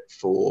cockpit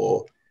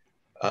for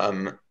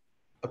a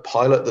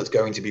pilot that's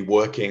going to be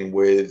working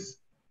with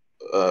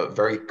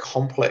very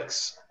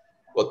complex,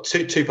 well,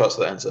 two parts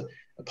of the answer.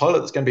 A pilot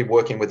that's going to be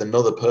working with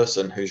another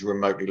person who's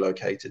remotely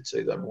located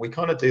to them. We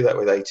kind of do that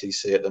with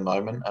ATC at the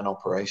moment and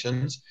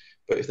operations,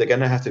 but if they're going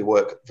to have to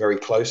work very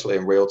closely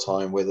in real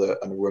time with a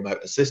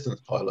remote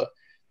assistance pilot,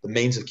 the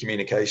means of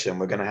communication,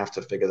 we're going to have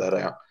to figure that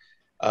out.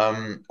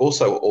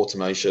 Also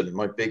automation,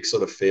 my big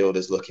sort of field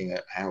is looking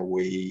at how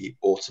we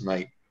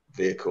automate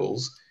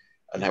vehicles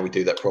and how we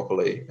do that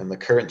properly. And the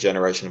current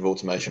generation of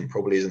automation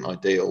probably isn't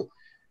ideal.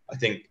 I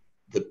think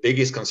the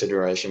biggest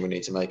consideration we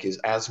need to make is,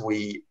 as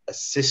we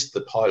assist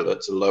the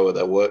pilot to lower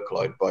their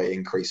workload by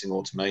increasing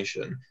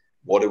automation,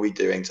 what are we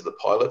doing to the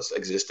pilot's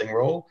existing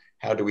role?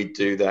 How do we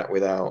do that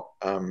without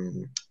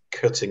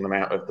cutting them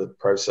out of the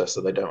process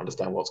so they don't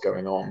understand what's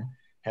going on?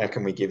 How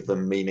can we give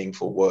them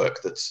meaningful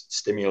work that's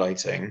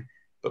stimulating,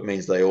 but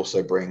means they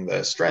also bring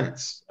their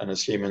strengths? And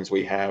as humans,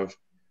 we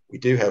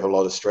do have a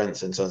lot of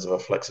strengths in terms of our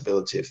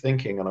flexibility of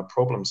thinking and our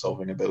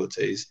problem-solving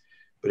abilities.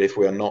 But if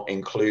we are not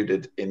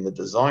included in the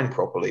design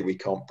properly, we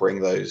can't bring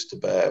those to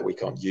bear. We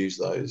can't use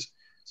those.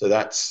 So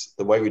that's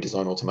the way we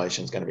design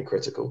automation is going to be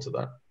critical to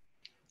that.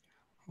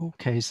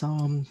 Okay,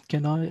 so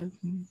can I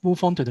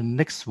move on to the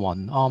next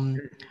one?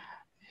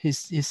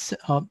 He's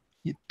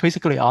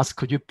basically asked,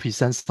 could you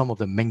present some of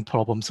the main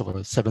problems of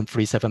a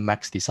 737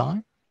 MAX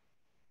design?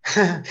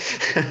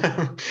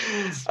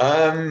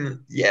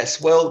 Yes,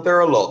 well,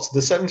 there are lots. The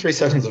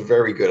 737s are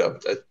very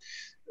good.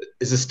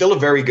 Is still a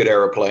very good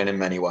aeroplane in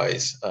many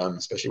ways,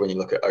 especially when you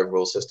look at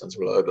overall systems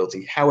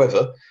reliability.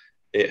 However,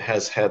 it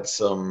has had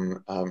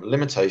some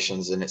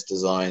limitations in its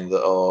design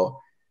that are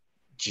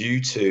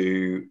due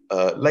to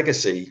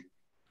legacy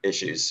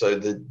issues. So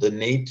the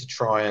need to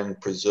try and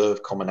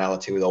preserve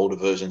commonality with older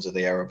versions of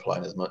the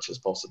aeroplane as much as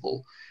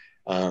possible.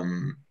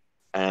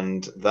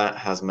 And that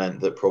has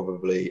meant that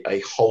probably a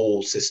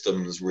whole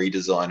systems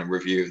redesign and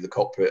review of the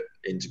cockpit,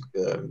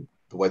 the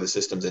way the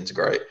systems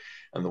integrate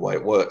and the way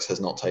it works, has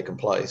not taken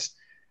place.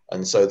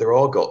 And so there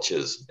are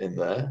gotchas in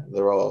there,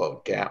 there are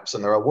gaps,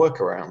 and there are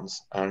workarounds,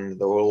 and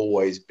there will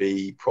always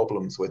be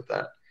problems with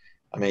that.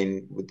 I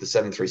mean, with the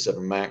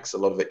 737 MAX, a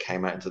lot of it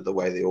came out into the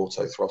way the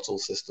auto throttle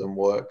system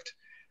worked,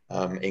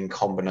 in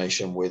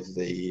combination with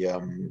the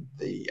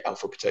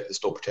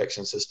stall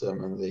protection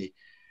system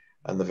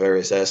and the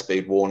various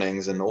airspeed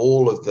warnings, and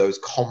all of those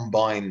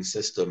combined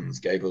systems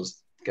gave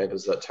us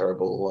that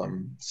terrible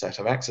set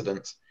of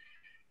accidents.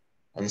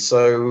 And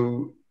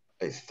so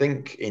I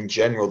think in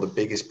general, the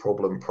biggest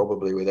problem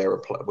probably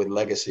with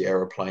legacy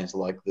aeroplanes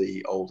like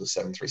the older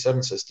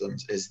 737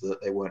 systems is that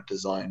they weren't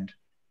designed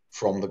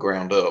from the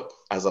ground up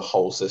as a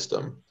whole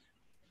system,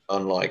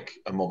 unlike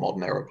a more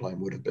modern aeroplane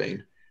would have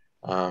been.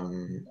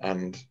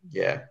 And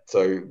yeah,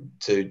 so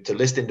to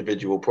list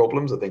individual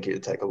problems, I think it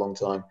would take a long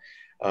time.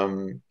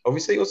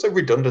 Obviously, also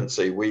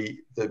redundancy.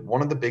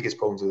 One of the biggest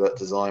problems with that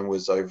design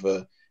was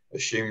over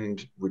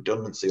assumed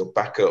redundancy or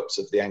backups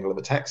of the angle of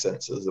attack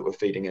sensors that were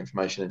feeding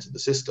information into the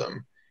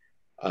system.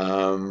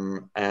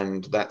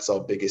 And that's our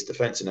biggest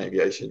defense in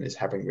aviation, is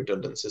having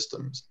redundant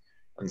systems.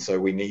 And so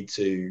we need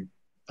to,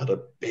 at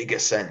a bigger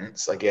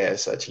sense, I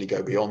guess, actually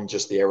go beyond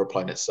just the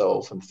aeroplane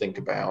itself and think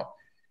about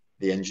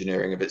the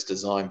engineering of its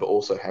design, but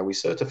also how we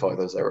certify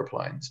those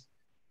aeroplanes.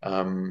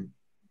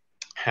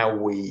 How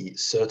we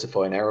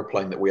certify an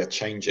aeroplane that we are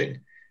changing.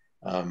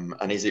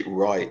 And is it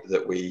right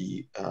that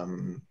we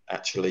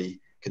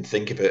actually can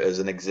think of it as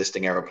an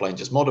existing aeroplane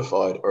just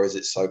modified, or is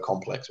it so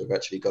complex we've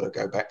actually got to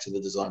go back to the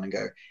design and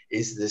go,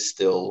 is this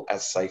still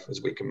as safe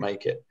as we can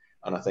make it?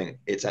 And I think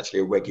it's actually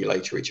a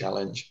regulatory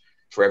challenge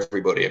for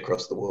everybody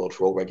across the world,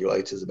 for all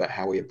regulators, about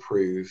how we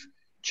approve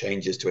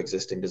changes to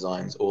existing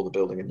designs or the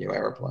building of new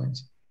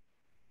aeroplanes.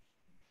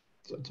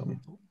 So, Tommy.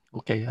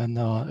 Okay, and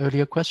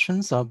earlier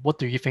questions, what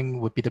do you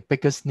think would be the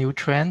biggest new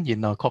trend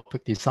in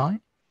cockpit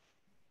design?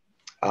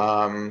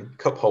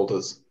 Cup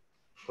holders,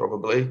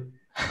 probably.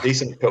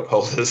 Decent cup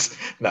holders.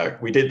 No,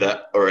 we did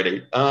that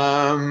already.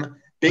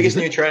 Biggest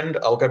new trend,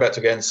 I'll go back to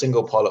again,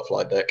 single pilot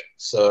flight deck.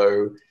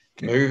 So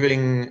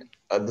moving,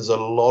 there's a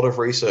lot of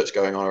research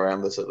going on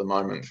around this at the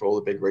moment for all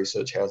the big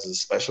research houses,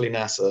 especially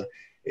NASA,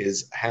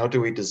 is how do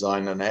we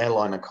design an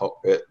airliner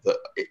cockpit that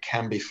it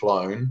can be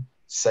flown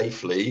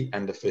safely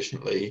and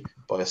efficiently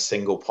by a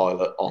single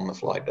pilot on the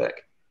flight deck.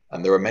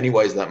 And there are many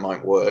ways that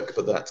might work,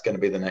 but that's going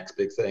to be the next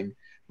big thing.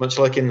 Much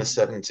like in the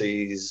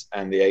 70s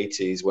and the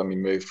 80s, when we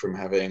moved from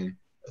having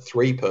a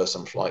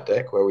 3-person flight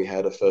deck where we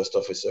had a first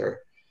officer,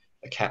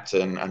 a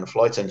captain, and a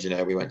flight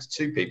engineer, we went to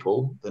 2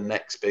 people. The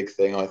next big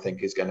thing, I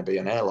think, is going to be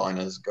an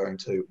airliners going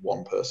to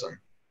 1 person.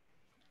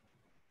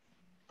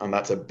 And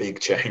that's a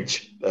big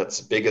change. That's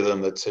bigger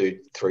than the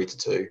 3 to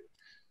 2.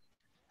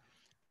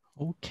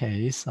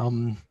 Okay.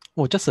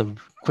 Well, just a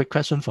quick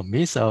question from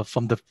me. So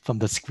from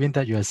the screen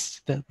that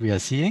we are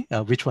seeing,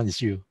 which one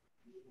is you?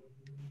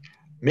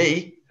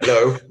 Me?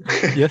 Hello.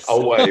 Yes.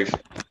 I'll wave.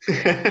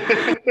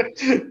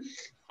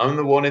 I'm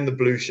the one in the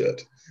blue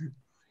shirt.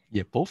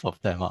 Yeah, both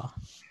of them are.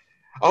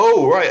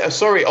 Oh, right.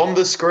 Sorry, on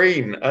the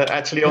screen,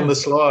 actually on the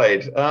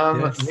slide.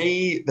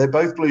 Yes. They're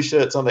both blue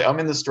shirts, aren't they? I'm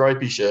in the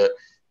stripy shirt.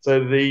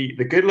 So the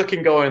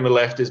good-looking guy on the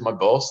left is my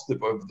boss,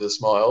 with the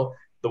smile.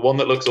 The one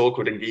that looks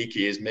awkward and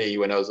geeky is me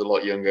when I was a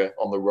lot younger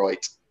on the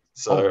right.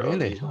 So, oh,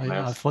 really?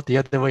 I thought the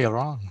other way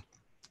around.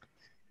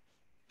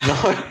 No.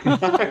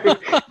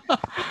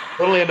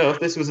 Funnily enough,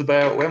 this was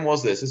about, when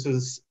was this? This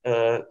was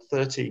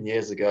 13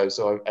 years ago,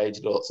 so I've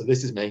aged a lot. So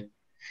this is me.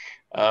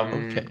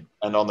 Okay.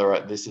 And on the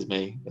right, this is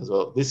me as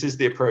well. This is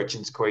the approach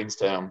into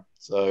Queenstown.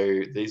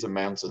 So these are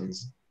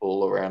mountains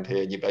all around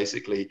here, and you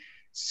basically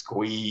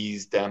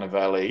squeeze down a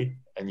valley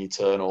and you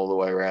turn all the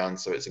way around.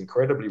 So it's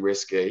incredibly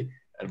risky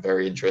and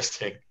very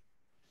interesting.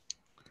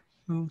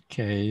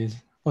 Okay.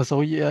 Oh,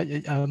 so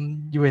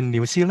you're in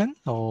New Zealand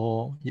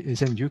or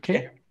is it in UK?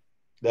 Yeah.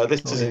 No,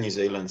 this is in New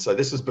Zealand. So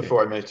this was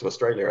before I moved to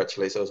Australia,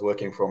 actually. So I was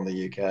working from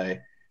the UK.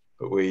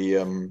 But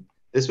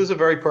this was a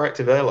very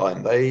proactive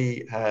airline.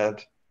 They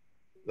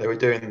were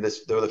doing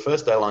this. They were the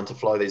first airline to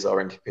fly these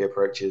RNP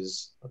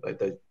approaches,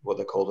 what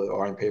they call the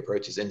RNP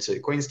approaches, into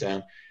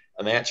Queenstown.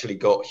 And they actually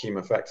got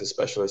human factors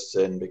specialists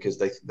in because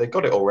they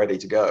got it all ready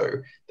to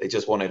go. They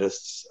just wanted a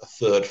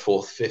 3rd,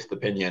 4th, 5th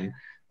opinion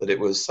that it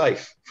was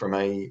safe from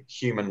a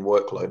human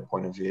workload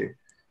point of view.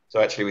 So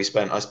actually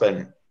I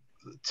spent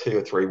 2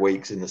 or 3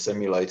 weeks in the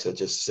simulator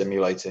just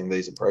simulating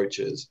these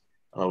approaches,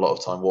 and a lot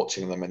of time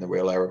watching them in the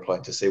real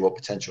aeroplane to see what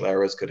potential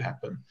errors could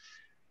happen.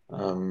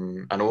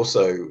 And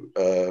also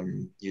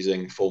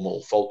using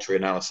formal fault tree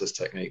analysis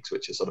techniques,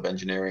 which are sort of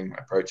engineering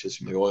approaches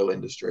from the oil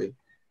industry,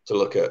 to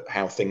look at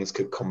how things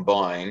could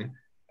combine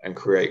and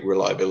create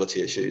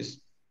reliability issues.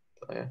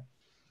 So, yeah.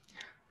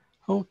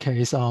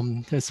 Okay, so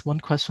there's one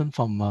question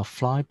from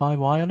Flyby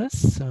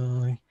Wireless.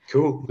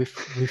 Cool.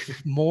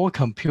 With more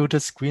computer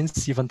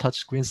screens, even touch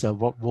screens,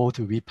 what role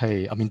do we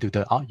play? I mean, do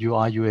the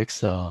UI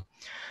UX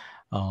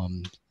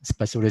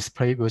specialists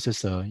play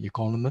versus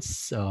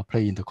economists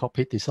play in the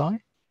cockpit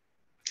design?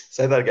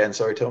 Say that again.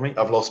 Sorry, Tommy.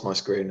 I've lost my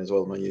screen as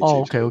well, my YouTube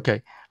Oh, screen.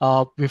 okay.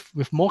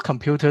 With more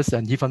computers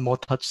and even more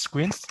touch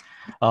screens,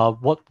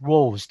 what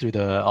roles do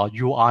the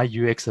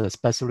UI UX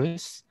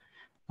specialists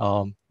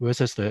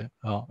versus the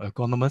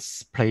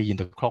ergonomists play in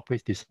the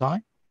cockpit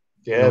design?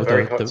 Yeah,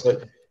 very The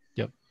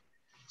hard.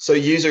 So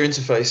user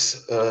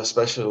interface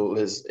special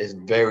is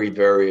very,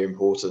 very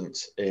important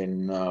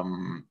in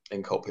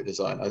cockpit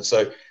design. And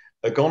so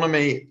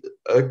ergonomy,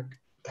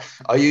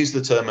 I use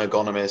the term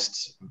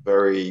ergonomist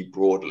very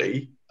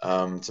broadly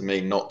to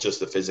mean not just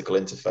the physical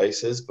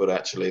interfaces, but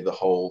actually the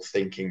whole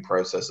thinking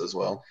process as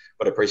well.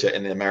 But I appreciate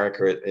in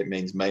America, it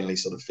means mainly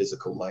sort of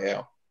physical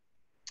layout.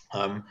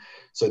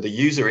 So the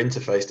user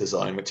interface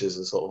design, which is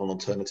a sort of an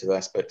alternative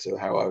aspect to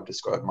how I would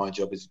describe my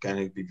job, is going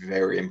to be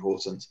very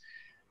important.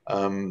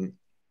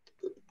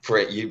 For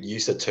it, you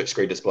said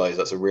touchscreen displays.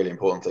 That's a really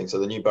important thing. So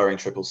the new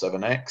Boeing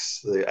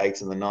 777X, the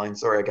 8 and the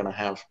 9s, are going to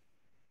have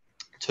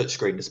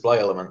touchscreen display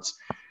elements.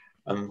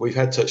 And we've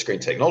had touchscreen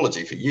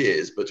technology for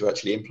years, but to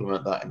actually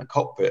implement that in a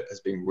cockpit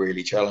has been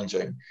really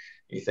challenging.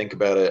 You think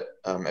about it,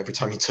 every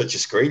time you touch a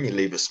screen, you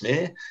leave a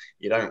smear.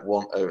 You don't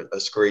want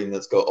a screen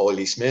that's got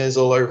oily smears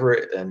all over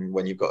it, and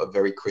when you've got a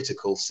very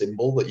critical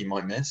symbol that you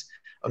might miss.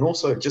 And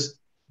also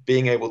just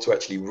being able to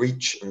actually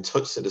reach and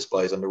touch the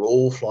displays under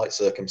all flight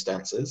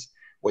circumstances.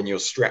 When you're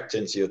strapped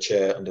into your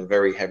chair under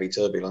very heavy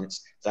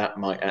turbulence, that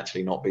might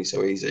actually not be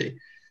so easy.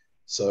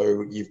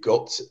 So we've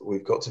got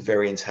to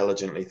very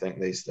intelligently think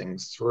these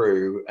things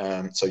through.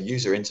 So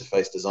user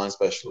interface design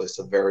specialists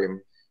are very,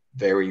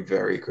 very,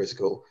 very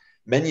critical.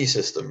 Menu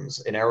systems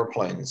in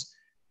aeroplanes,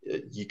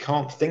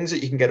 things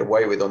that you can get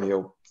away with on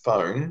your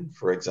phone,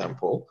 for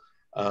example,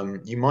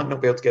 you might not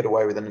be able to get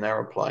away with in an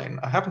aeroplane.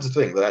 I happen to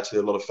think that actually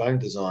a lot of phone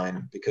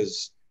design,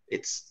 because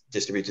it's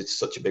distributed to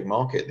such a big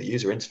market, the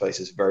user interface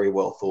is very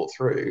well thought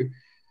through.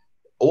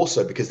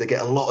 Also because they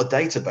get a lot of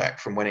data back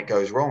from when it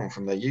goes wrong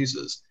from their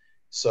users.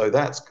 So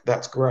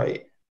that's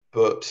great.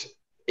 But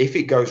if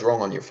it goes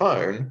wrong on your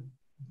phone,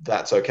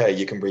 that's okay.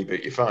 You can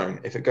reboot your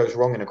phone. If it goes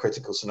wrong in a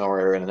critical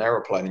scenario in an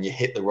aeroplane and you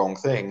hit the wrong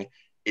thing,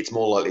 it's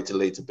more likely to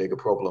lead to bigger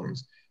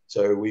problems.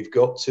 So we've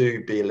got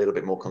to be a little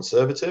bit more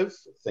conservative,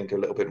 think a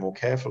little bit more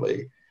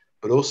carefully,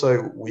 but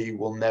also we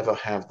will never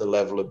have the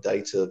level of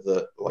data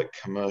that like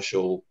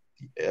commercial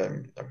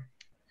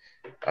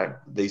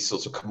these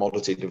sorts of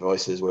commodity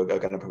devices are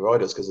going to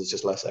provide us, because there's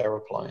just less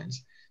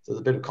aeroplanes. So there's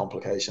a bit of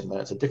complication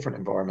there. It's a different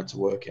environment to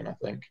work in, I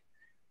think.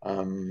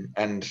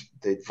 And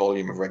the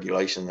volume of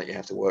regulation that you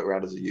have to work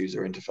around as a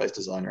user interface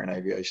designer in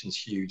aviation is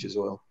huge as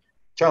well.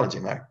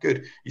 Challenging though,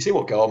 good. You see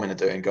what Garmin are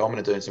doing. Garmin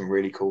are doing some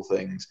really cool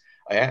things.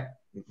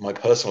 My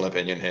personal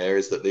opinion here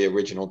is that the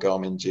original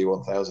Garmin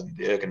G1000,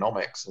 the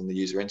ergonomics and the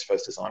user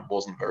interface design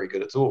wasn't very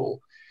good at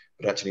all.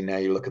 But actually now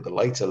you look at the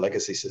later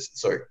legacy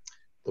systems,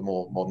 the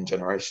more modern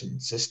generation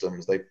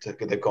systems,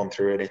 they've gone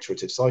through an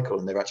iterative cycle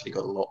and they've actually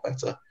got a lot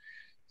better.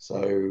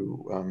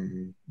 So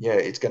yeah,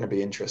 it's going to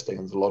be interesting.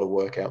 There's a lot of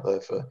work out there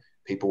for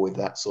people with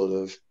that sort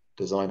of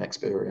design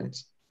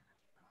experience.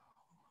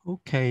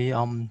 Okay,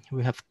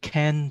 we have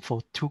Ken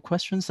for two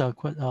questions.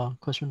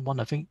 Question one,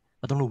 I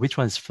don't know which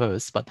one is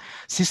first, but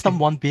system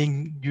one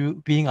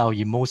being our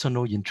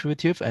emotional,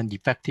 intuitive, and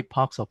effective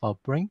parts of our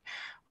brain,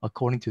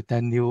 according to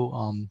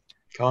Daniel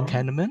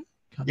Kahneman.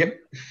 Yep.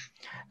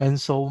 And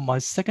so my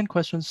second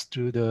question is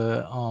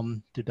to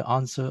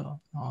answer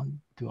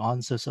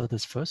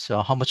others first.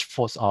 How much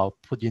force are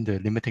put into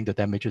limiting the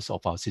damages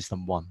of our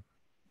system one?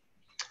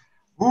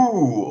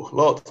 Ooh,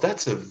 lots.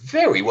 That's a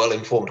very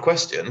well-informed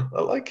question.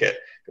 I like it.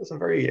 Got some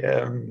very,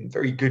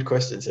 very good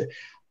questions here.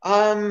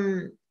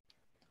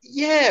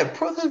 Yeah,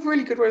 probably a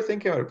really good way of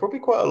thinking about it. Probably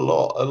quite a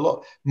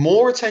lot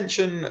more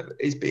attention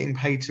is being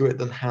paid to it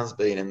than has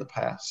been in the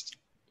past.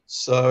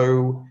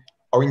 So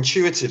our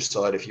intuitive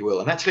side, if you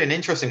will, and actually an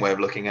interesting way of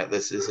looking at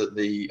this is that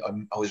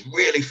I was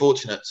really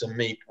fortunate to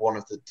meet one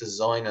of the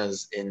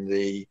designers in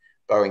the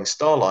Boeing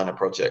Starliner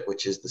project,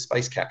 which is the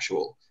space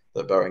capsule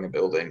that Boeing are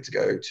building to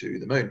go to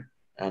the moon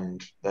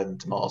and then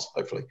to Mars,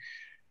 hopefully.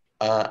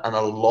 And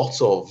a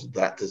lot of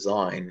that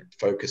design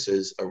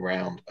focuses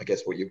around, I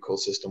guess, what you call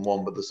system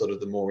one, but the sort of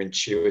the more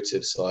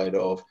intuitive side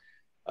of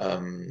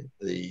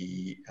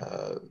the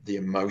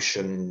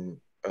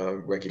emotion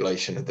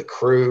regulation of the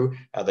crew,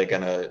 how they're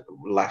going to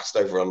last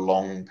over a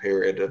long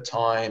period of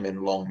time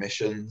in long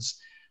missions,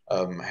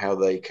 how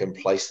they can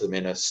place them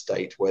in a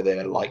state where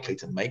they're likely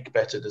to make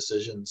better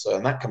decisions. So,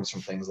 and that comes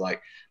from things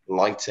like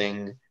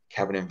lighting,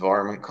 cabin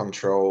environment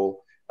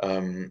control,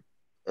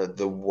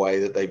 the way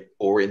that they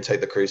orientate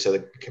the crew so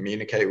they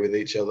communicate with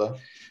each other.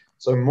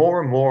 So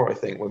more and more, I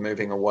think we're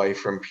moving away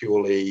from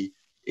purely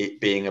it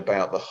being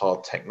about the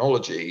hard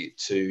technology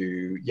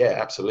to, yeah,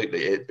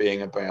 absolutely, it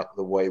being about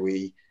the way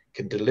we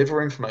can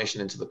deliver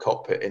information into the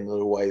cockpit in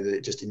the way that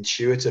it just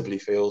intuitively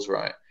feels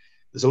right.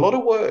 There's a lot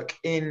of work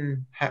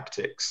in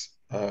haptics,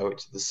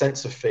 which is the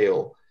sense of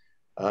feel.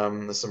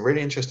 There's some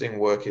really interesting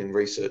work in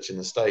research in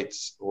the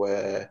States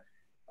where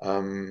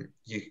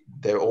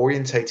they're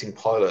orientating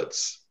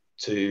pilots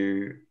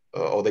to,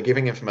 or they're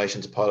giving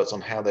information to pilots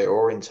on how they're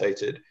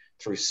orientated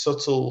through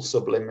subtle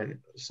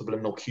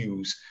subliminal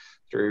cues,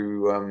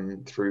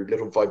 through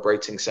little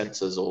vibrating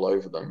sensors all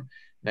over them.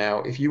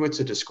 Now, if you were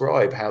to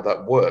describe how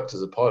that worked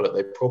as a pilot,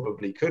 they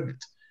probably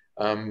couldn't.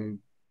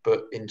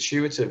 But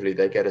intuitively,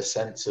 they get a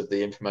sense of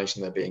the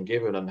information they're being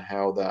given and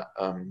how that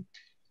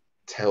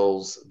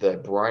tells their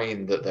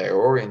brain that they're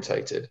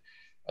orientated.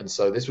 And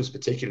so this was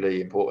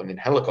particularly important in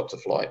helicopter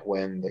flight,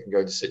 when they can go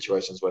into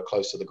situations where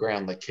close to the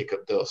ground, they kick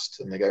up dust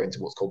and they go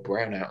into what's called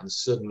brownout and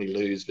suddenly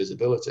lose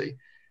visibility.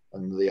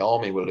 And the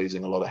Army were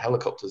losing a lot of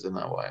helicopters in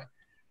that way.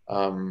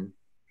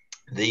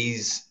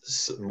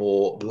 These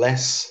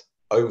less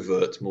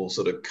overt, more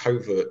sort of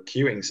covert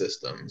cueing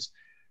systems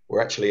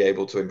were actually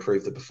able to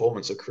improve the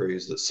performance of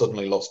crews that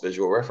suddenly lost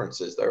visual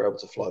references. They're able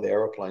to fly the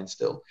aeroplane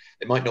still.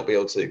 They might not be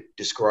able to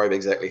describe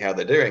exactly how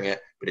they're doing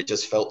it, but it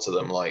just felt to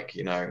them like,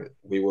 you know,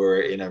 we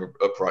were in an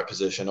upright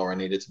position, or I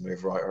needed to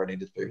move right, or I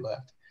needed to move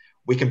left.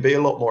 We can be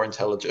a lot more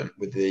intelligent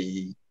with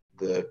the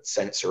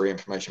sensory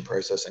information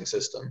processing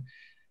system.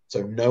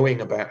 So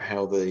knowing about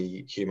how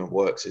the human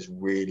works is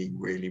really,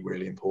 really,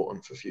 really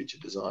important for future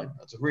design.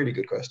 That's a really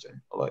good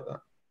question. I like that.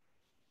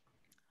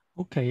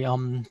 Okay,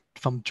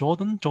 from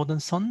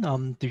Jordan's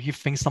son, do you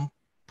think some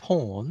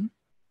point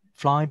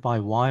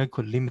fly-by-wire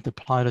could limit the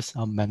pilot's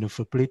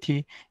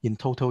maneuverability in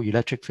total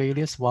electric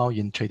failures, while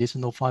in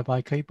traditional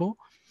fly-by cable,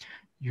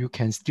 you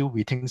can still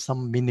retain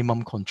some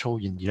minimum control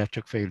in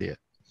electric failure?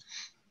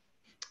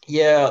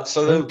 Yeah,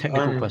 so very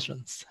technical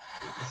questions.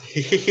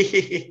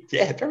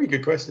 Yeah, very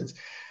good questions.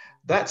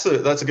 That's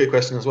a good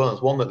question as well.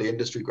 It's one that the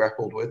industry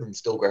grappled with and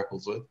still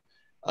grapples with.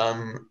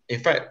 In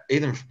fact,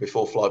 even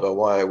before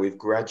fly-by-wire, we've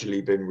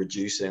gradually been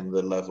reducing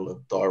the level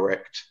of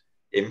direct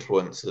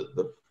influence that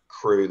the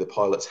crew, the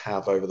pilots,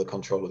 have over the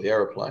control of the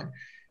aeroplane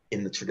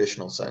in the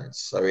traditional sense.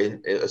 So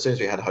as soon as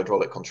we had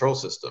hydraulic control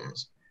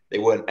systems, they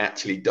weren't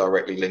actually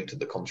directly linked to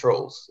the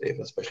controls,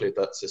 especially if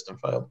that system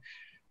failed.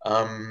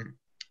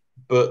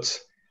 But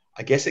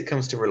I guess it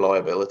comes to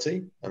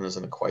reliability, and there's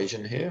an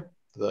equation here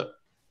that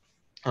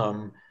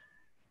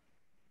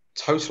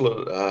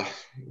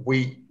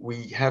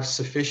we have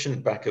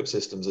sufficient backup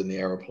systems in the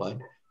aeroplane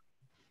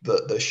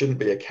that there shouldn't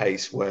be a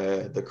case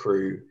where the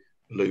crew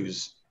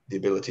lose the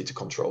ability to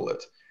control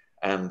it.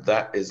 And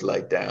that is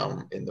laid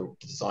down in the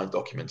design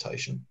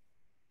documentation.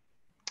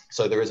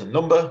 So there is a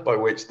number by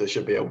which there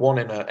should be a 1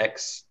 in an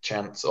X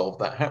chance of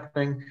that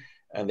happening,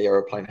 and the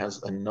aeroplane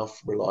has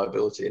enough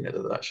reliability in it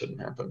that that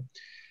shouldn't happen.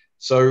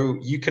 So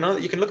you can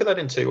look at that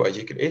in two ways.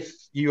 If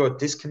you are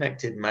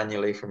disconnected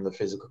manually from the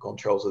physical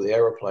controls of the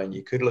aeroplane,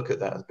 you could look at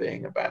that as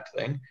being a bad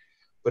thing.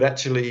 But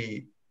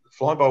actually,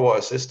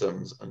 fly-by-wire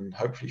systems, and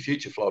hopefully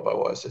future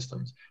fly-by-wire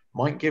systems,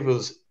 might give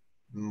us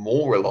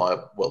more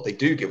reliable. Well, they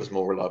do give us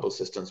more reliable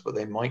systems, but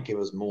they might give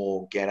us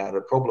more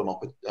get-out-of-problem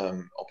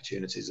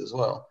opportunities as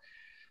well.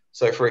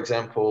 So, for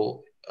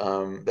example,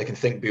 they can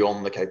think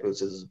beyond the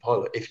capabilities as a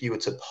pilot. If you were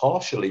to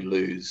partially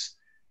lose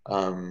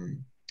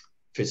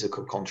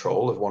physical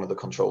control of one of the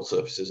control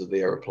surfaces of the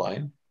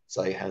aeroplane,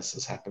 say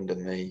has happened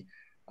in the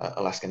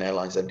Alaskan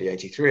Airlines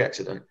MD-83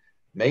 accident,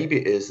 maybe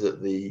it is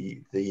that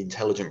the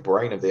intelligent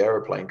brain of the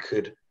aeroplane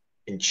could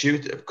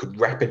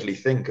rapidly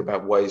think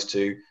about ways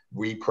to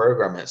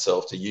reprogram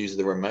itself to use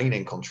the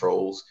remaining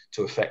controls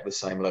to affect the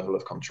same level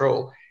of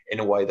control in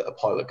a way that a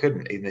pilot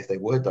couldn't, even if they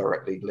were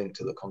directly linked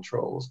to the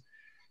controls.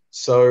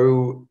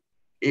 So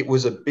it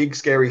was a big,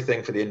 scary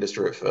thing for the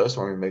industry at first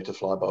when we moved to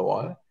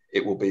fly-by-wire.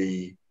 It will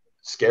be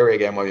scary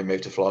again when we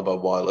move to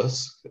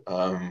fly-by-wireless,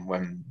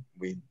 when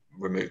we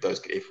remove those,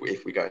 if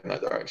we go in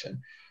that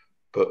direction.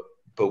 But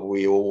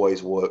we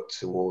always work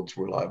towards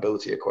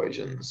reliability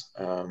equations,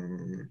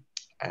 and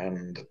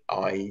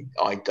I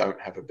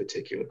don't have a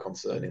particular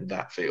concern in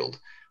that field.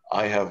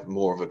 I have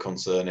more of a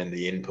concern in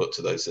the input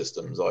to those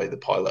systems, i.e. the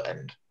pilot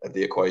end of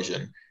the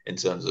equation, in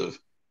terms of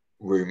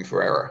room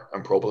for error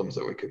and problems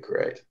that we could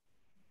create.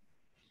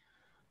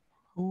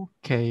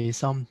 Okay,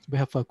 so we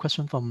have a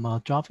question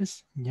from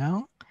Jarvis.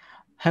 Yeah,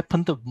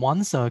 happened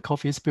once a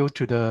coffee spilled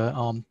to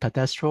the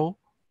pedestal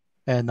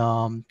and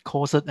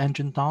caused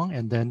engine down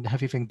and then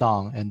everything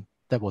down, and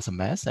that was a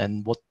mess.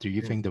 And what do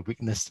you think the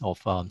weakness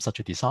of such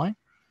a design?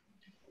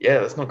 Yeah,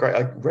 that's not great.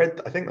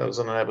 I think that was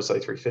on an Airbus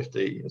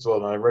A350 as well.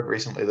 And I read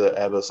recently that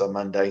Airbus are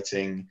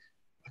mandating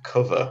a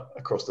cover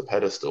across the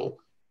pedestal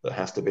that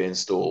has to be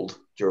installed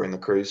during the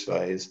cruise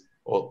phase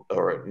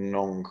or at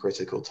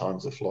non-critical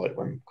times of flight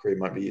when crew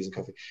might be using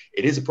coffee.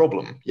 It is a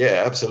problem.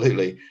 Yeah,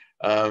 absolutely.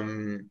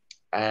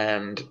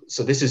 And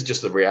so this is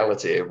just the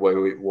reality of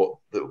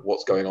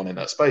what's going on in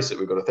that space that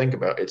we've got to think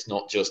about. It's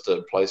not just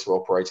a place for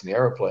operating the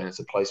aeroplane. It's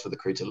a place for the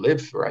crew to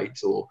live for 8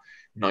 or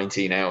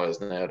 19 hours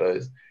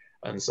nowadays.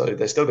 And so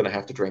they're still going to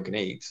have to drink and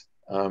eat.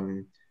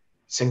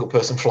 Single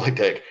person flight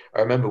deck. I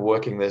remember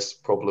working this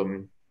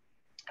problem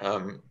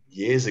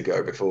years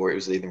ago, before it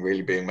was even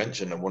really being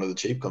mentioned. And one of the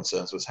chief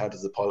concerns was, how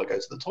does the pilot go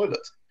to the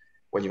toilet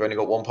when you've only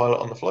got one pilot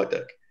on the flight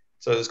deck?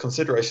 So there's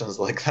considerations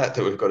like that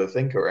we've got to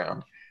think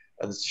around.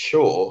 And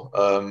sure,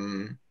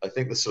 I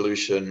think the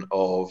solution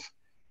of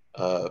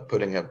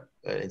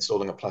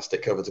installing a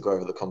plastic cover to go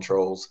over the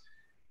controls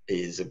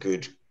is a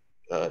good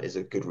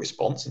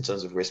response in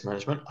terms of risk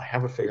management. I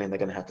have a feeling they're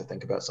going to have to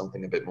think about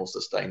something a bit more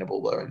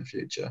sustainable though in the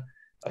future.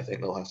 I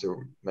think they'll have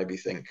to maybe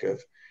think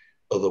of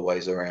other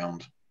ways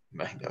around.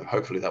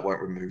 Hopefully that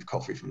won't remove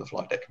coffee from the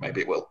flight deck.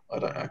 Maybe it will. I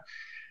don't know.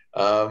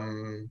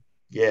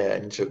 Yeah,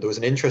 and there was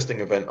an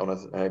interesting event on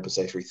an Airbus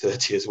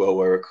A330 as well,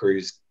 where a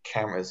crew's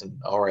cameras, an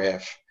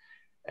RAF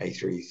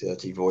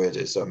A330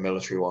 Voyager, so a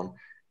military one,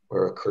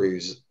 where a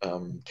crew's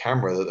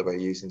camera that they were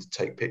using to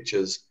take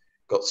pictures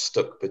got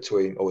stuck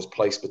between, or was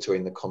placed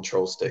between, the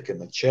control stick and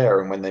the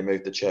chair. And when they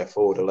moved the chair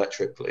forward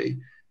electrically,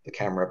 the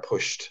camera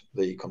pushed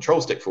the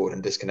control stick forward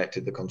and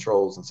disconnected the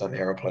controls and sent the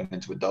aeroplane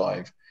into a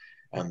dive.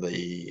 And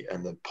the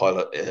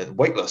pilot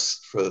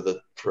weightless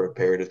for a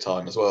period of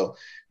time as well,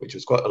 which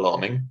was quite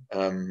alarming.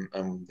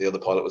 And the other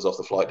pilot was off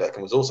the flight deck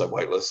and was also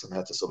weightless and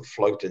had to sort of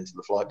float into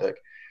the flight deck.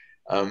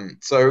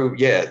 So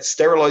yeah,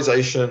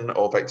 sterilization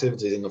of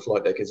activities in the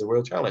flight deck is a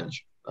real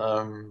challenge.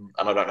 And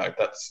I don't know,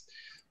 that's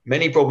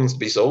many problems to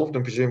be solved,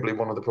 and presumably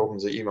one of the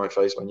problems that you might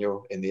face when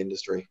you're in the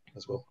industry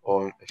as well,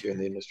 or if you're in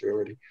the industry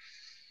already.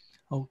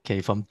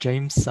 Okay, from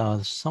James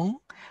Song,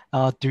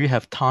 do you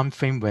have time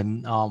frame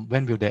when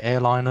will the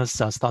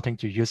airliners starting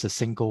to use a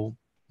single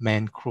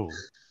man crew?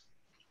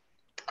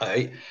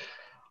 I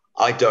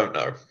don't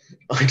know.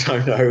 I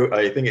don't know.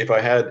 I think if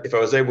I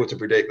was able to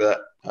predict that,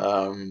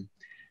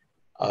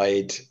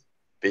 I'd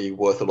be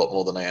worth a lot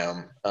more than I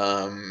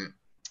am.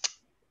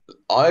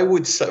 I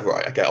would say,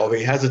 right, okay, I'll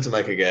be hazard to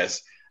make a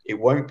guess. It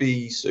won't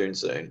be soon.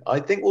 I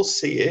think we'll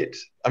see it.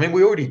 I mean,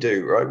 we already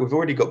do, right? We've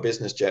already got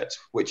business jets,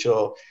 which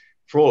are,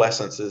 for all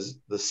essences,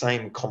 the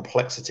same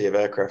complexity of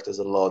aircraft as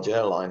a large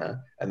airliner,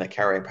 and they're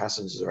carrying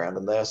passengers around,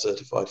 and they're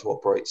certified to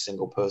operate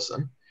single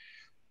person,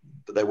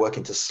 but they're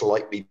working to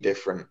slightly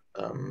different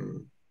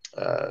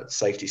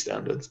safety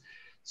standards.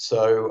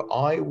 So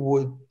I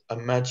would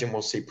imagine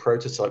we'll see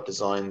prototype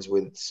designs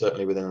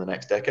certainly within the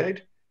next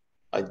decade.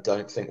 I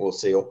don't think we'll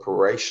see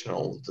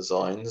operational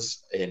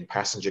designs in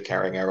passenger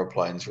carrying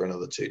aeroplanes for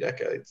another 2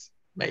 decades,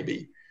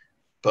 maybe.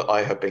 But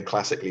I have been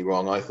classically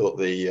wrong. I thought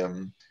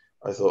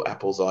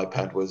Apple's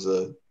iPad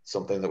was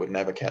something that would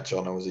never catch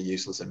on and was a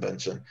useless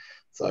invention.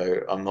 So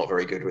I'm not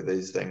very good with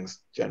these things,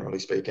 generally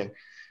speaking.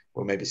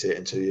 We'll maybe see it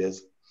in 2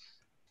 years.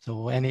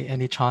 So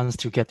any chance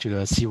to get to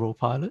a zero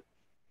pilot?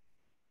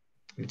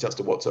 Any chance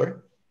to what, sorry?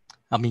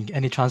 I mean,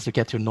 any chance to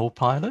get to no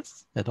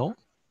pilots at all?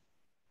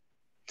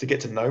 To get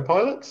to no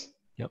pilots?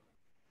 Yep.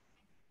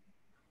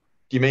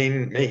 Do you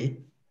mean me?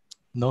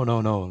 No.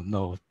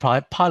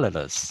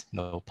 Pilotless.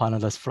 No,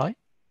 pilotless flight?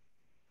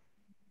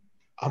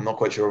 I'm not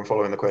quite sure I'm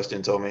following the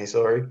question, Tommy.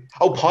 Sorry.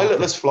 Oh,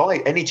 pilotless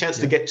flight. Any chance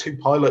to get to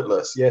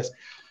pilotless? Yes.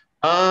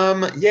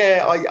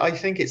 Yeah, I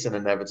think it's an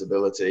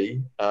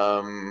inevitability.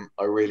 I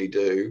really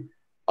do.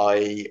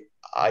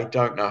 I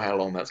don't know how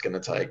long that's going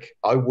to take.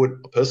 I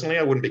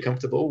wouldn't be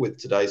comfortable with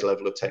today's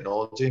level of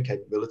technology and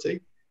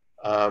capability.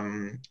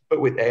 But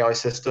with AI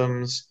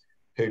systems,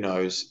 who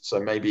knows? So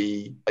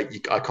maybe I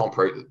can't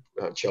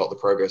chart the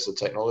progress of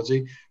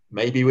technology.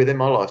 Maybe within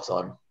my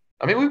lifetime.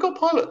 I mean, we've got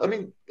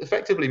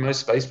effectively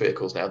most space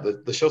vehicles now.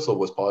 The shuttle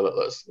was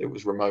pilotless. It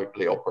was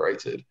remotely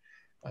operated.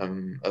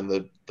 And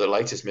the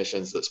latest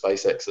missions that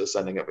SpaceX are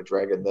sending up with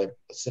Dragon, they're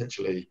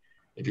essentially,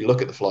 if you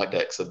look at the flight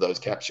decks of those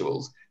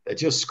capsules, they're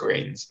just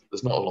screens.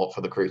 There's not a lot for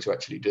the crew to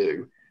actually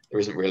do. There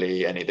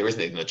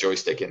isn't even a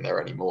joystick in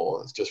there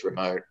anymore. It's just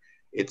remote.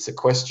 It's a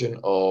question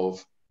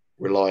of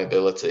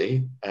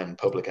reliability and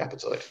public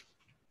appetite.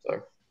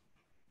 So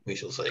we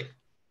shall see.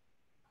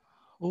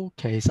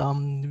 Okay, so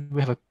we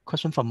have a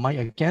question from Mike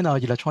again.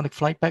 Electronic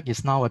flight bag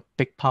is now a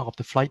big part of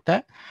the flight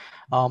deck.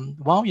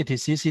 While it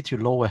is easy to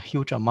load a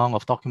huge amount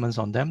of documents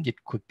on them,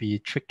 it could be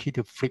tricky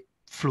to flip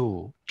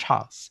through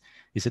charts.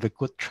 Is it a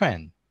good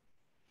trend?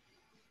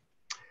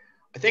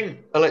 I think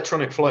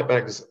electronic flight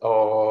bags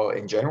are,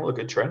 in general, a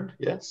good trend,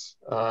 yes.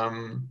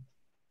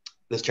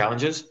 There's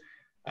challenges.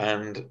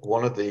 And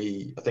one of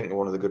the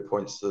good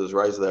points that was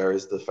raised there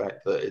is the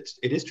fact that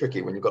it is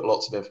tricky when you've got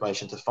lots of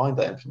information to find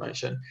that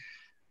information.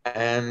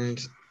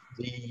 And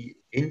the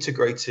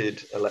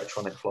integrated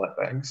electronic flight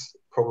bags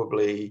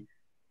probably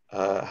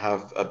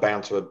are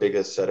bound to a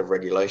bigger set of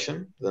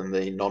regulation than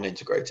the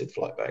non-integrated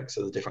flight bags,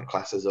 so the different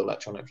classes of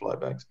electronic flight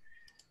bags.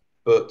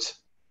 But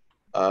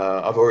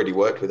I've already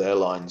worked with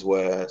airlines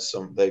where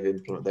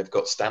they've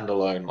got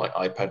standalone like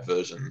iPad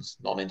versions,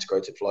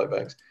 non-integrated flight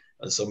bags,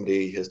 and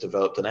somebody has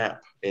developed an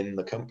app in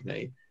the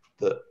company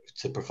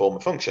to perform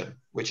a function,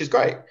 which is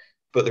great.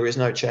 But there is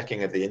no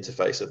checking of the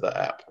interface of that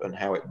app and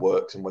how it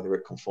works and whether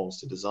it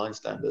conforms to design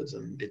standards.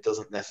 And it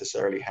doesn't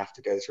necessarily have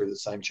to go through the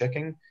same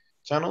checking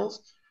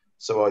channels.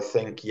 So I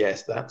think,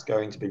 yes, that's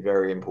going to be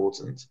very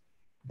important.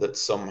 that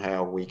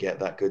somehow we get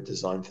that good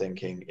design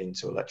thinking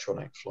into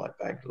electronic flight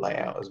bag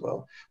layout as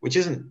well, which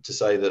isn't to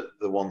say that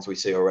the ones we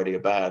see already are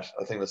bad.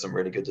 I think there's some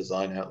really good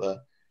design out there,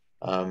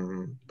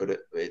 but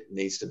it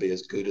needs to be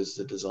as good as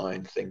the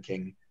design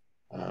thinking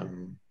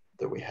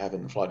that we have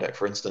in the flight deck.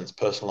 For instance,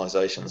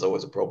 personalization is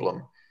always a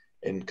problem.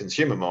 In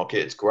consumer market,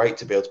 it's great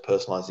to be able to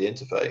personalize the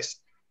interface,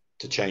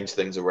 to change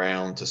things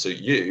around to suit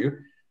you.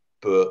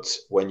 But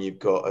when you've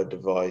got a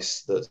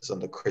device that's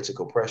under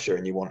critical pressure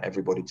and you want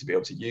everybody to be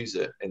able to use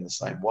it in the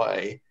same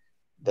way,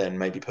 then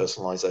maybe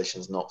personalization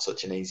is not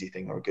such an easy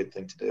thing or a good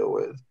thing to deal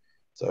with.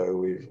 So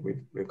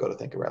we've got to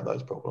think around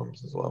those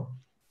problems as well.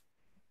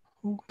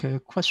 Okay, a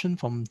question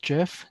from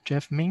Jeff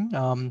Ming.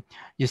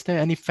 Is there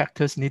any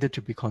factors needed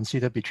to be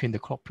considered between the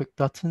cockpit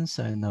buttons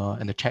and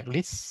the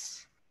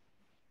checklists?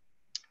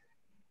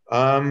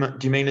 Do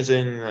you mean as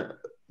in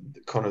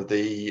kind of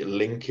the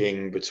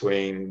linking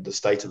between the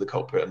state of the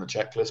cockpit and the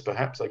checklist,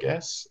 perhaps, I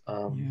guess?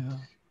 Yeah.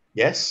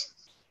 Yes.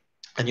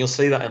 And you'll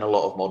see that in a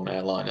lot of modern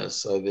airliners.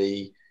 So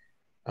the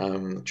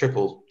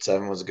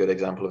 777 was a good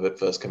example of it,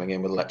 first coming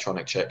in with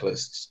electronic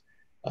checklists.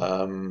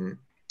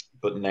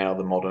 But now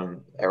the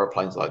modern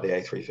aeroplanes like the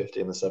A350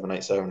 and the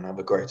 787 have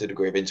a greater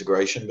degree of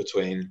integration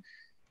between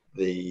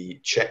the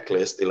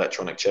checklist, the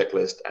electronic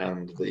checklist,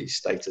 and the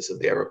status of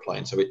the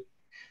aeroplane. So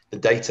the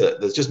data,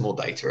 there's just more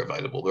data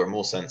available. There are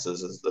more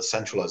sensors. There's the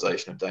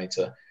centralization of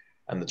data,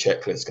 and the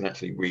checklist can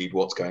actually read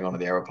what's going on in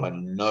the aeroplane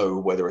and know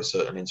whether a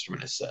certain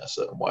instrument is set a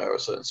certain way or a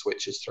certain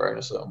switch is thrown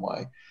a certain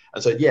way.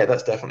 And so, yeah,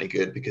 that's definitely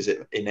good because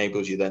it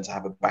enables you then to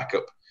have a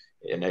backup.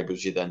 It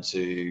enables you then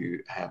to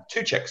have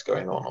 2 checks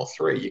going on or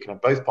 3. You can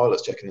have both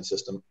pilots checking the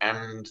system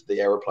and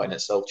the aeroplane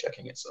itself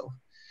checking itself.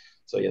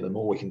 So, yeah, the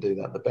more we can do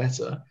that, the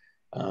better.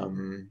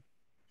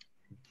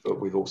 But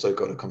we've also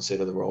got to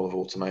consider the role of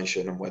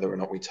automation and whether or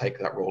not we take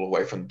that role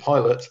away from the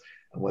pilot,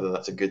 and whether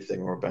that's a good thing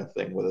or a bad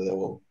thing, whether they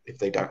will, if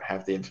they don't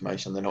have the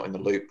information, they're not in the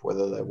loop,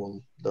 whether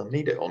they'll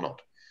need it or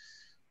not.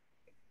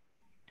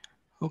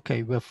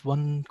 Okay, we have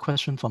one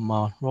question from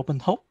Robin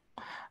Hope.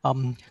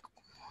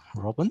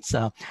 Robin's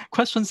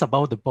questions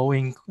about the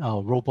Boeing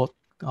robot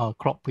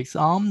cockpit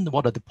arm.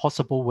 What are the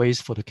possible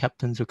ways for the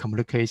captain to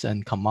communicate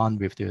and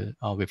command with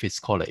his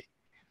colleague?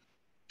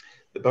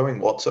 The Boeing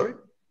what, sorry?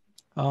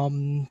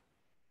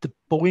 The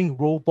Boeing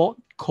robot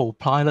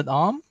co-pilot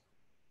arm.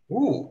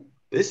 Ooh,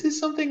 this is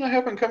something I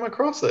haven't come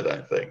across, I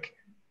don't think.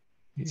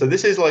 So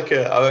this is like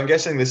I'm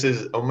guessing this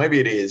is, or maybe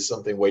it is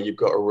something where you've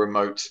got a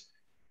remote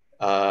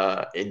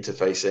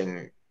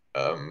interfacing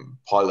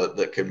pilot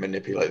that can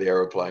manipulate the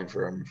aeroplane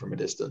from a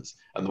distance,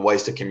 and the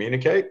ways to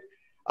communicate.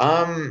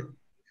 I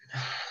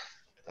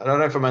don't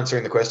know if I'm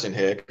answering the question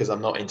here because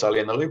I'm not entirely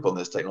in the loop on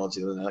this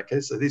technology in that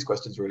case. So these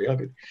questions really are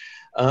good.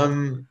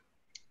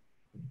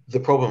 The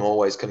problem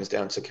always comes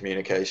down to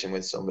communication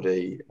with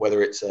somebody,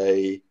 whether it's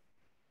a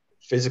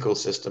physical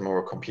system or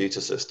a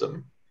computer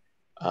system.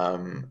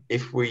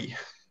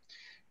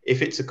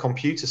 If it's a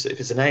computer, if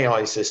it's an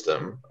AI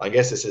system, I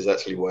guess this is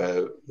actually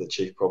where the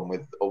chief problem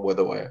with, or where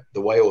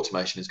the way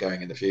automation is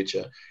going in the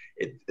future,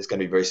 it's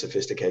going to be very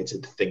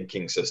sophisticated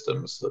thinking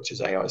systems, such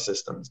as AI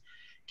systems.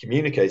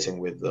 Communicating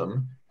with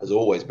them has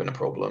always been a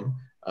problem.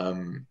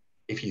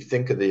 If you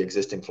think of the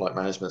existing flight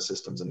management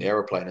systems and the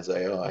aeroplane as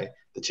AI,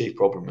 the chief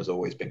problem has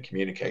always been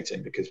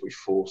communicating, because we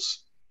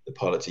force the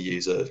pilot to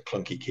use a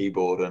clunky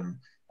keyboard and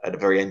at a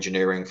very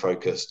engineering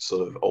focused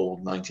sort of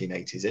old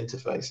 1980s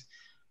interface.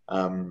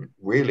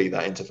 Really,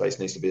 that interface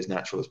needs to be as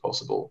natural as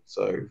possible.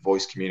 So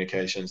voice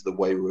communications, the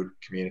way we would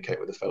communicate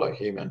with a fellow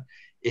human.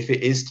 If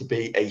it is to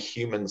be a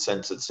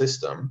human-centered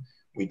system,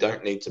 we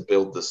don't need to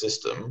build the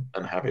system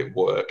and have it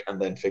work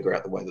and then figure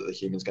out the way that the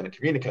human's going to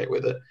communicate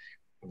with it.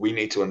 We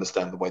need to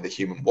understand the way the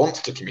human wants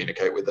to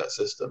communicate with that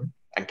system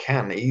and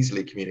can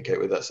easily communicate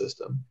with that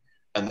system,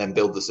 and then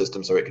build the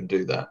system so it can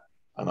do that.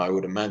 And I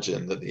would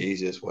imagine that the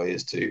easiest way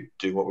is to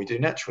do what we do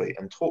naturally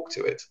and talk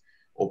to it,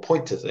 or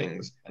point to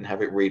things and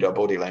have it read our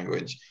body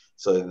language.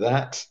 So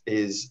that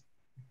is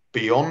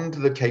beyond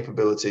the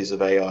capabilities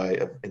of AI,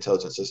 of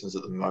intelligent systems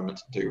at the moment,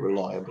 to do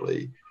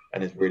reliably,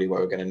 and is really where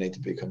we're going to need to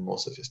become more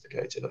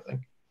sophisticated, I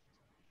think.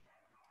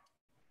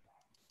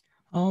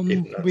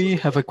 We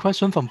have a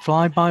question from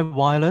Flyby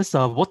Wireless.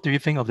 What do you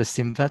think of the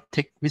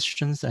synthetic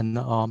visions and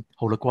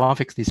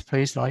holographic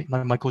displays like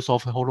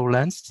Microsoft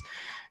HoloLens,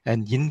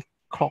 and in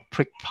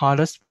cockpit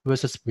pilots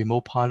versus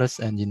remote pilots,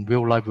 and in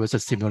real life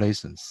versus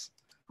simulations?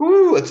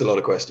 Ooh, that's a lot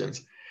of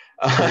questions.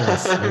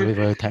 Yes, very,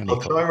 very technical.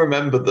 I'll try and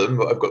remember them,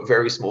 but I've got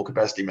very small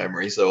capacity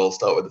memory, so I'll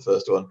start with the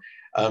first one.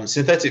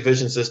 Synthetic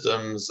vision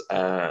systems,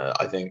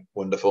 I think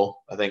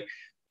wonderful. I think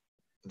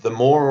the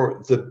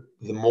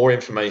more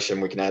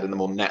information we can add in the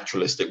more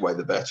naturalistic way,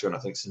 the better. And I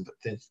think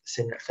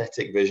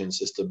synthetic vision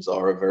systems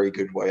are a very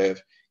good way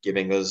of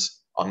giving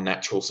us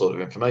unnatural sort of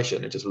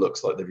information. It just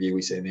looks like the view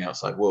we see in the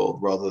outside world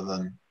rather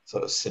than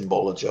sort of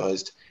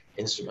symbologized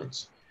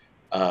instruments.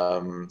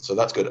 So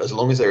that's good, as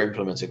long as they're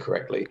implemented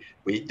correctly.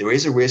 There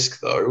is a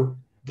risk, though,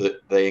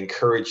 that they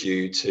encourage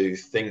you to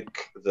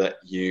think that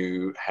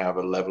you have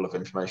a level of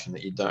information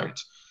that you don't.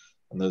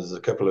 And there's a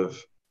couple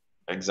of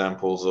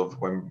examples of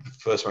when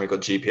we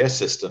got GPS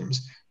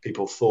systems,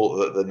 people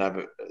thought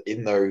that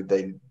even though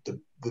the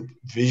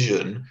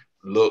vision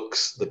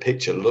the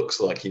picture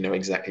looks like you know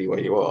exactly where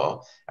you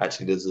are,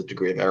 actually there's a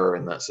degree of error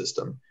in that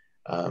system.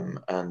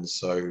 And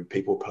so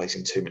people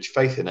placing too much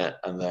faith in it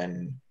and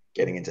then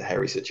getting into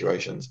hairy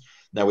situations.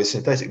 Now with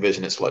synthetic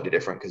vision, it's slightly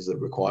different because the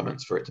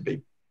requirements for it to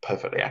be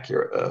perfectly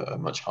accurate are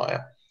much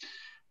higher.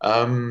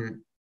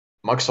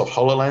 Microsoft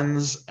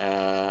HoloLens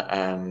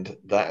and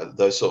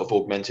those sort of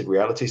augmented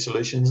reality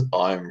solutions,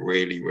 I'm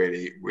really,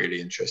 really, really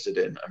interested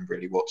in and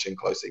really watching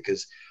closely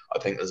because I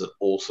think there's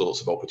all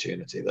sorts of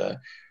opportunity there.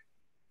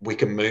 We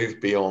can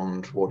move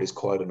beyond what is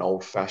quite an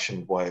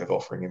old-fashioned way of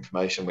offering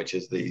information, which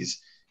is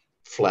these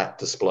flat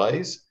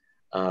displays,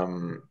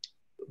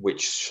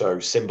 which show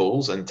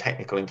symbols and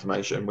technical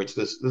information, which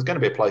there's going to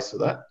be a place for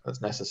that.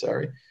 That's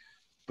necessary.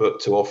 But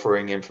to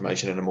offering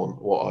information in a more,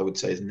 what I would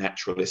say is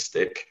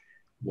naturalistic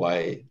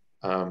way,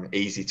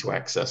 easy to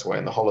access way.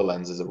 And the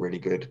HoloLens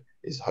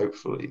is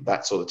hopefully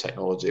that sort of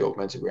technology,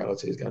 augmented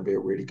reality is going to be a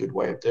really good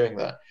way of doing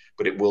that,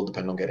 but it will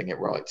depend on getting it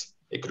right.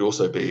 It could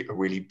also be a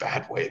really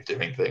bad way of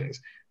doing things.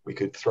 We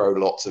could throw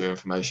lots of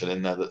information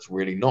in there that's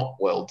really not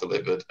well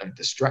delivered and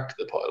distract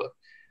the pilot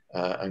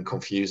and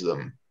confuse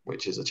them,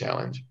 which is a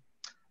challenge.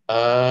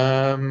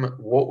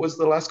 What was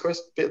the last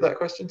bit of that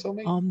question,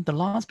 Tommy? The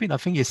last bit I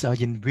think is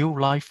in real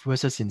life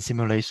versus in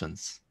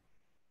simulations.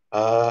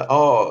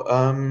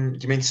 Do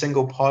you mean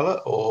single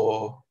pilot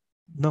or?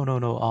 No.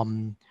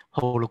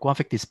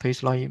 Holographic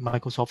displays like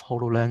Microsoft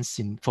HoloLens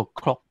for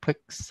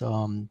cockpits,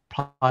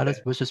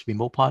 pilots versus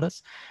remote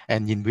pilots,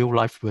 and in real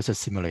life versus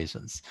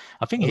simulations.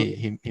 I think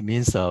he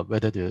means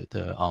whether the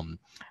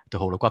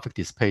holographic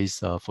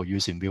displays for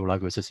use in real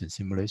life versus in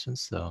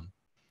simulations.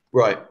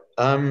 Right.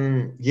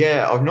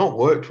 Yeah, I've not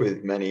worked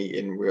with any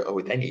in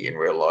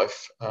real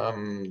life,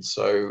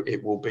 so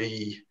it will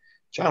be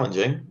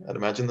challenging. I'd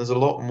imagine there's a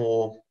lot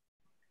more.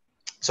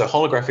 So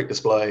holographic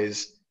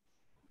displays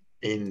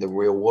in the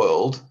real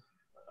world,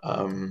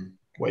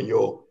 where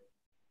your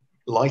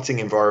lighting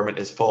environment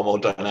is far more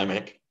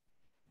dynamic,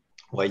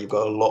 where you've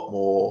got a lot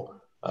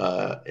more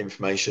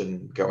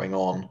information going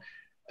on,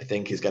 I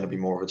think is going to be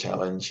more of a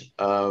challenge.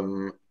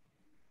 The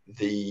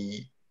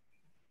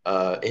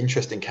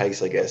interesting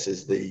case, I guess,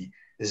 is this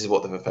is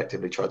what they've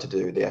effectively tried to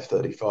do with the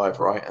F-35,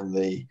 right? And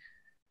the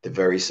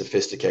very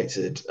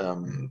sophisticated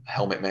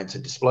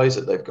helmet-mounted displays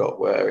that they've got,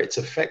 where it's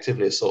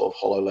effectively a sort of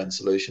HoloLens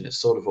solution. It's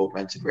sort of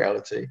augmented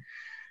reality.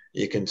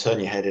 You can turn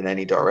your head in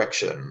any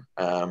direction,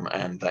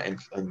 and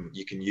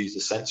you can use the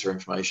sensor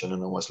information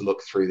and almost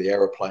look through the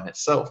aeroplane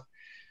itself.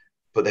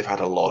 But they've had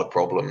a lot of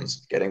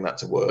problems getting that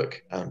to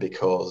work,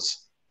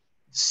 because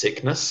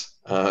sickness,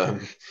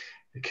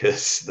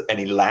 because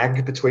any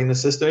lag between the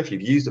system. If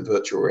you've used a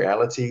virtual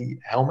reality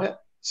helmet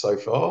so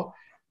far,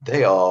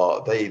 they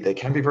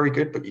can be very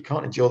good, but you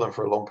can't endure them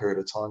for a long period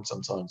of time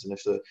sometimes. And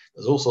if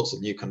there's all sorts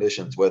of new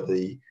conditions where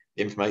the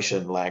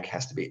information lag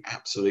has to be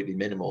absolutely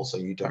minimal, so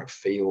you don't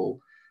feel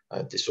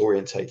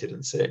disorientated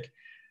and sick,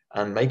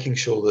 and making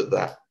sure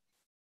that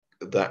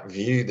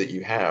view that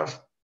you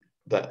have,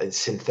 that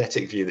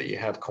synthetic view that you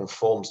have,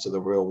 conforms to the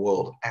real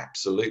world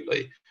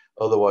absolutely.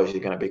 Otherwise,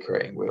 you're going to be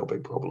creating real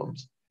big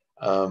problems.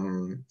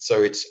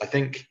 So I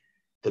think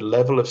the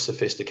level of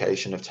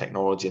sophistication of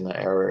technology in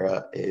that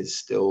area is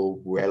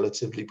still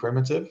relatively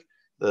primitive.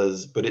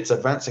 But it's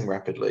advancing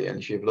rapidly. And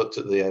if you've looked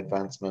at the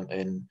advancement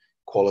in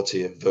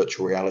quality of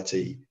virtual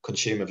reality,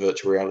 consumer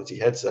virtual reality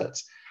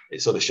headsets,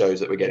 it sort of shows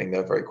that we're getting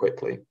there very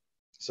quickly.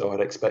 So I'd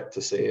expect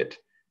to see it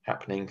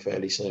happening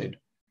fairly soon.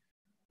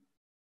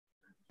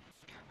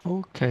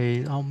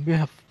 Okay, we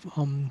have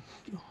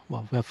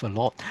a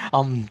lot.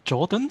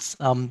 Jordan's,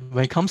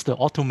 when it comes to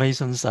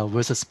automations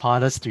versus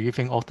pilots, do you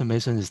think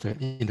automation is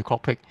in the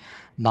cockpit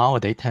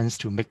nowadays tends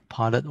to make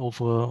pilot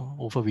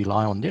over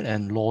rely on it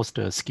and lost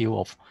the skill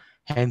of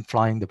hand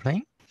flying the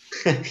plane?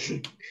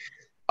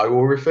 I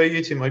will refer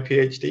you to my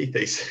PhD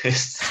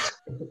thesis,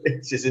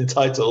 which is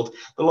entitled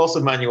 "The Loss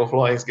of Manual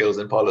Flying Skills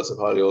in Pilots of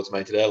Highly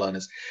Automated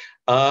Airliners."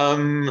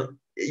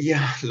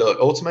 Yeah, look,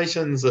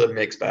 automation's a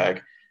mixed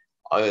bag.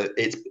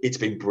 It's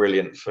been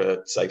brilliant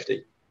for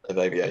safety of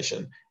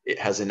aviation. It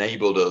has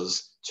enabled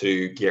us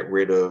to get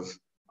rid of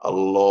a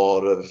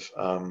lot of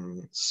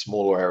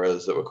smaller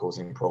errors that were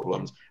causing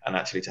problems, and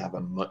actually to have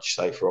a much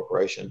safer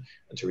operation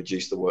and to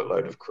reduce the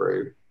workload of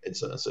crew,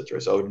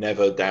 etc. So I would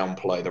never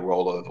downplay the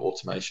role of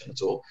automation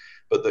at all.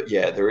 But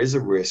there is a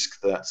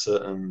risk that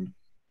certain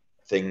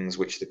things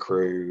which the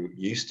crew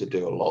used to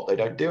do a lot, they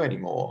don't do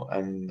anymore,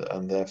 and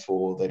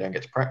therefore they don't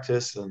get to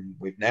practice. And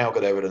we've now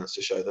got evidence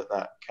to show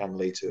that can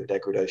lead to a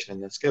degradation in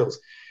their skills.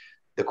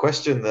 The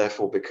question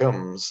therefore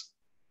becomes,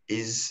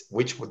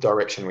 which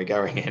direction are we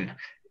going in?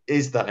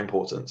 Is that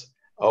important?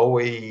 Are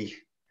we're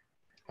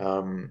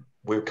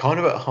kind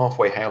of at a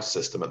halfway house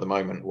system at the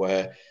moment,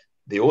 where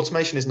the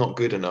automation is not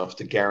good enough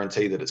to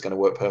guarantee that it's going to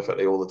work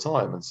perfectly all the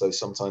time. And so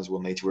sometimes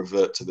we'll need to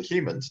revert to the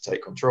human to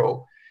take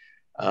control.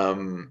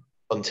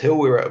 Until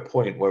we're at a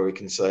point where we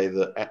can say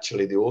that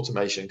actually the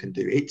automation can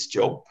do its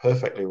job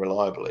perfectly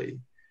reliably,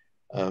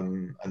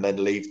 and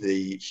then leave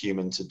the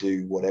human to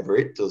do whatever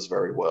it does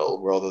very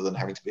well, rather than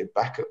having to be a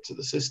backup to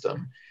the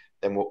system,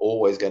 then we're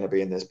always going to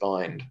be in this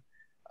bind.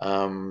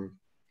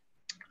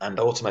 And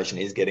automation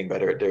is getting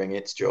better at doing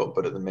its job,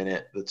 but at the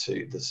minute,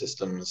 the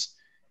systems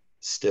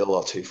still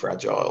are too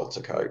fragile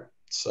to cope.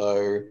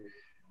 So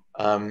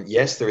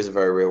yes, there is a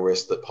very real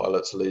risk that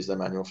pilots lose their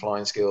manual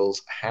flying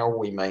skills. How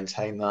we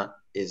maintain that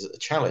is a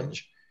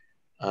challenge.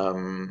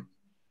 And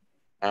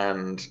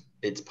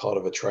it's part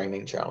of a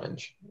training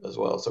challenge as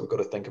well. So we've got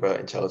to think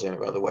intelligently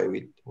about the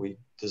way we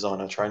design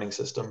our training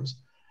systems,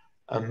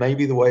 and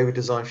maybe the way we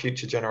design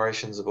future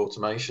generations of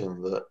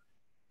automation, that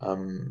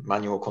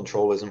manual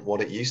control isn't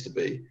what it used to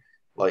be.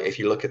 Like if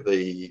you look at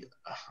I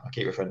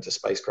keep referring to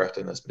spacecraft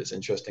in this, but it's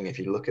interesting. If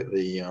you look at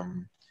the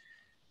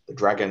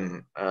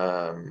Dragon,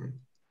 the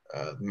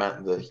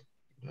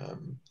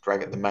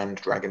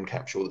manned Dragon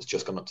capsule that's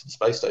just gone up to the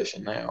space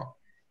station now,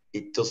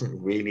 it doesn't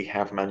really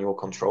have manual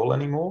control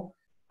anymore.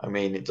 I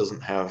mean, it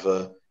doesn't have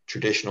a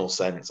traditional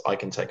sense. I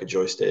can take a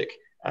joystick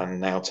and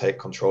now take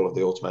control of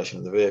the automation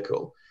of the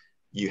vehicle.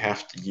 You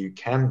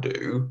can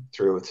do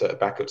through a set of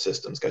backup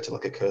systems, go to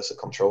like a cursor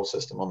control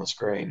system on the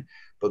screen,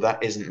 but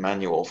that isn't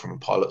manual from a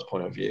pilot's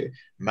point of view.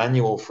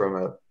 Manual from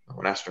an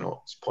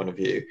astronaut's point of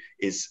view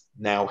is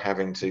now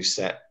having to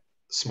set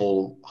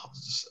small,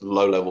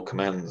 low-level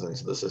commands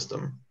into the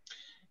system.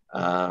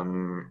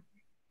 And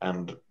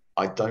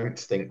I don't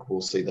think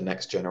we'll see the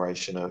next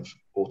generation of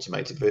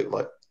automated vehicles,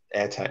 like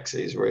air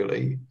taxis,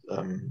 really,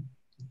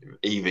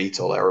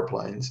 eVTOL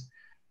aeroplanes.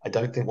 I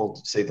don't think we'll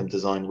see them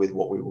designed with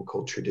what we will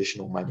call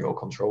traditional manual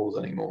controls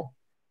anymore.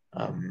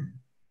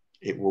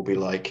 It will be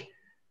like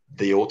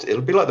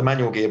it'll be like the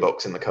manual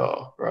gearbox in the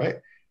car, right?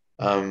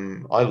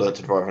 I learned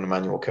to drive in a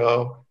manual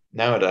car.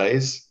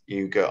 Nowadays,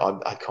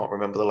 I can't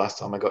remember the last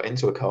time I got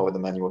into a car with a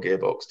manual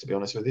gearbox, to be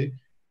honest with you.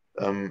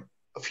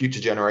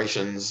 Future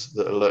generations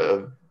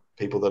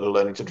people that are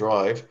learning to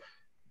drive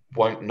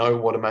won't know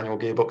what a manual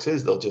gearbox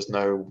is. They'll just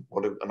know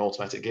what an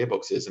automatic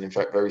gearbox is. And in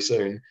fact, very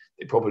soon,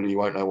 they probably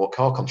won't know what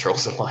car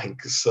controls are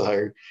like.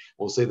 So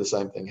we'll see the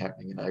same thing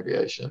happening in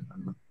aviation.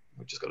 And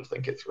we've just got to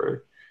think it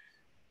through.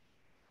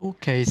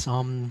 Okay,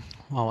 so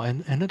well,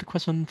 and another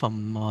question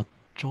from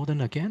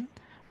Jordan again.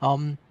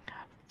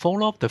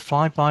 Follow up the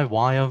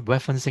fly-by-wire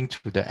referencing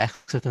to the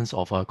accidents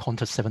of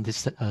Qantas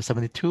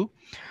 72.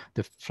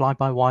 The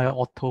fly-by-wire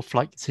auto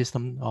flight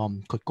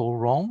system could go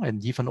wrong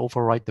and even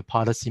override the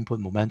pilot's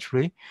input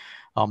momentarily.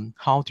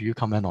 How do you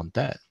comment on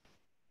that?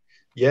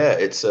 Yeah,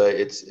 it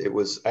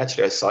was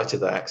actually, I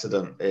cited that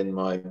accident in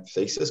my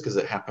thesis because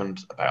it happened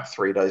about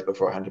 3 days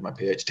before I handed my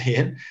PhD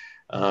in.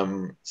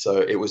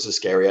 So it was a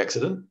scary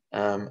accident,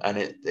 and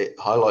it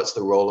highlights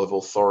the role of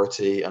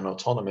authority and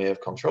autonomy of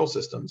control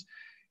systems.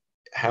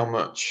 How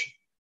much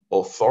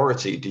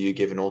authority do you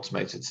give an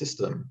automated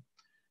system?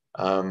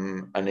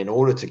 And in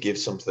order to give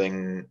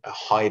something a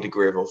high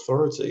degree of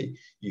authority,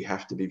 you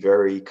have to be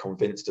very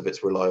convinced of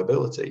its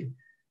reliability.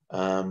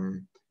 I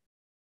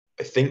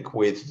think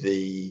what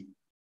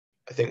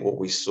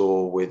we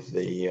saw with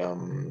the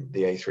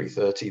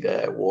A330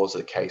 there was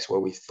a case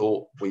where we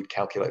thought we'd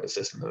calculate a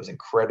system that was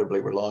incredibly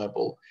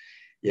reliable,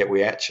 yet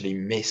we actually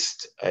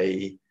missed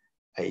a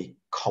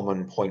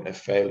common point of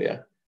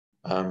failure.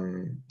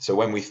 So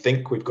when we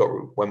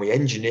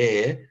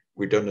engineer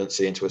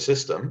redundancy into a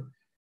system,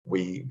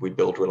 we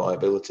build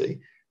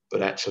reliability.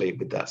 But actually,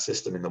 with that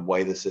system, in the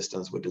way the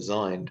systems were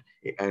designed,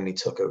 it only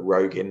took a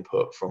rogue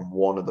input from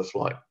one of the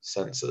flight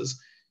sensors.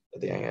 I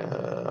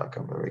can't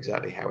remember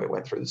exactly how it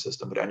went through the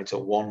system, but it only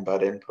took one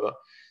bad input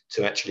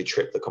to actually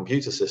trip the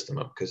computer system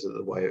up because of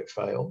the way it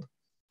failed.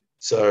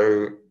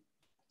 So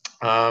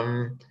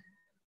I'm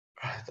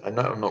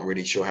not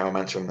really sure how I'm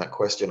answering that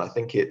question. I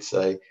think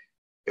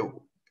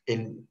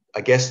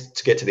I guess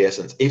to get to the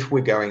essence, if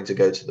we're going to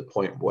go to the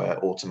point where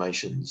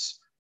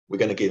we're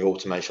going to give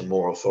automation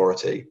more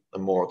authority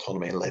and more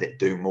autonomy and let it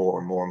do more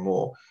and more and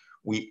more,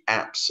 we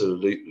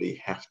absolutely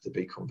have to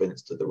be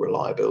convinced of the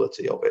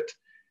reliability of it.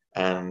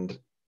 And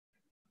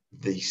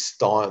the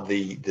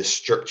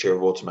structure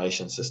of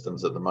automation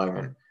systems at the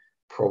moment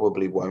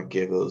probably won't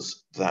give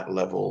us that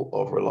level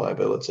of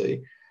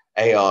reliability.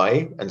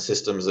 AI and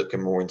systems that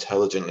can more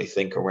intelligently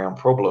think around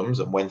problems,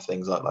 and when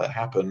things like that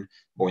happen,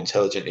 more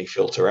intelligently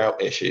filter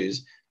out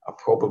issues, are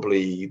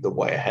probably the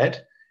way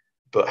ahead.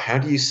 But how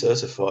do you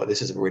certify?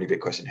 This is a really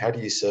big question. How do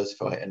you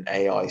certify an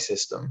AI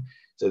system?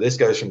 So this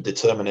goes from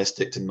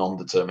deterministic to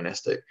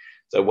non-deterministic.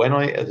 So a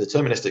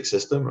deterministic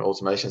system, an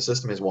automation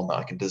system, is one that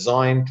I can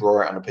design,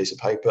 draw out on a piece of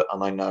paper,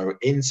 and I know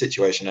in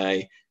situation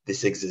A,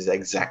 this is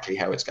exactly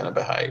how it's going to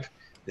behave.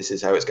 This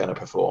is how it's going to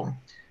perform.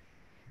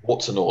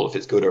 What's and all, if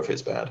it's good or if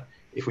it's bad.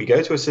 If we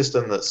go to a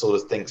system that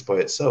sort of thinks by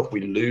itself,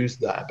 we lose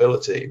that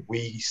ability.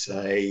 We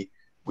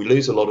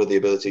lose a lot of the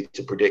ability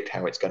to predict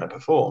how it's going to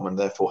perform. And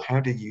therefore, how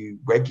do you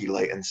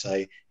regulate and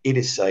say it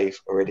is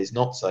safe or it is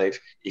not safe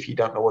if you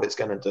don't know what it's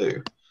going to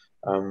do?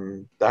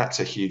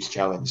 That's a huge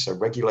challenge. So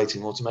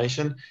regulating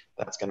automation,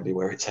 that's going to be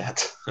where it's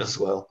at as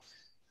well.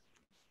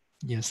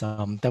 Yes,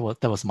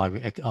 that was my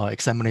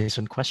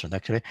examination question,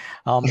 actually.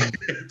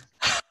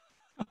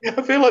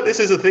 I feel like this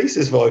is a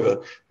thesis,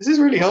 Viva. This is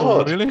really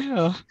hard. Oh, really?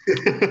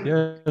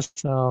 Yes.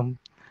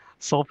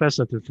 Software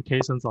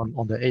certifications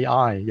on the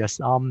AI. Yes.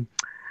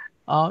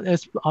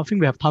 I think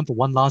we have time for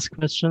one last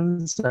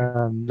question.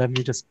 Let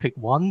me just pick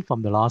one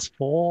from the last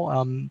four.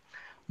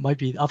 I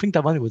think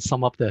that one would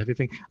sum up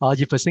everything.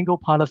 If a single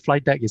pilot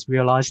flight deck is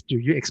realized, do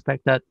you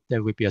expect that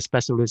there will be a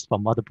specialist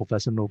from other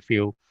professional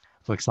field,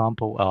 for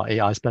example,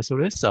 AI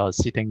specialists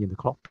sitting in the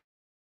cockpit?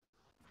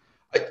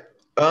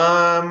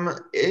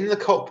 In the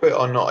cockpit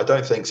or not, I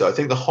don't think so. I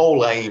think the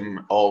whole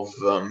aim of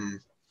the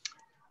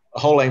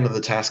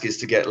task is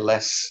to get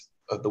less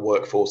of the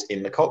workforce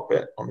in the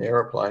cockpit on the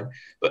aeroplane.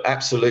 But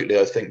absolutely,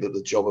 I think that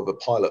the job of a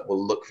pilot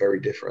will look very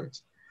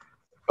different,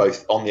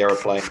 both on the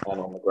aeroplane and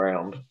on the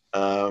ground.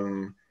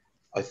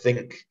 I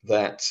think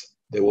that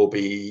there will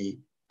be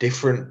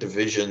different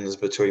divisions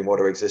between what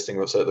are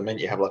existing. So at the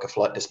minute, you have like a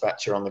flight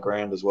dispatcher on the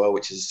ground as well,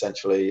 which is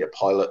essentially a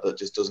pilot that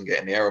just doesn't get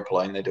in the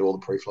aeroplane. They do all the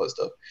pre-flight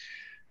stuff.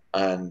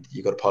 And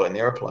you've got a pilot in the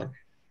aeroplane.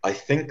 I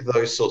think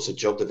those sorts of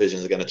job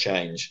divisions are going to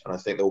change, and I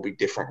think there will be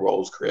different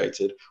roles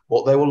created.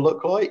 What they will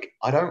look like,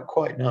 I don't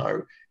quite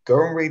know.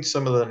 Go and read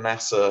some of the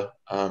NASA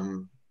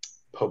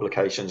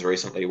publications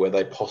recently where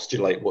they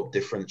postulate what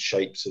different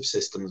shapes of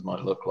systems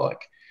might look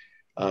like.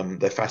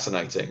 They're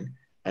fascinating,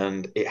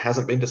 and it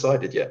hasn't been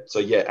decided yet. So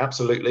yeah,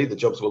 absolutely, the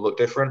jobs will look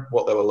different.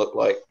 What they will look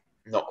like,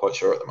 not quite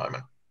sure at the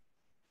moment.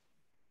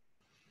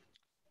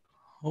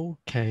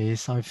 Okay,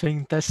 so I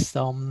think that's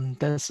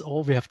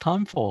all we have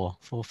time for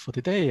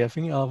today. I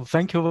think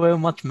thank you very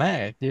much,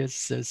 Matt.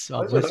 Yes,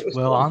 was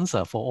well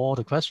answered for all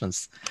the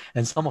questions,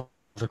 and some of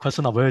the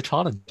questions are very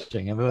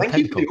challenging and very technical.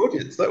 Thank you for the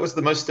audience. That was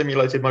the most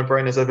stimulated my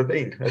brain has ever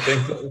been. I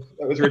think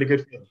that was really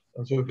good fun.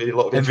 I'm sure it'll be a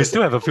lot of and we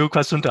still have a few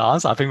questions to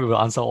answer. I think we will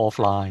answer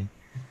offline.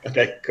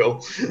 Okay,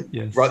 cool.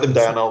 Yes, write them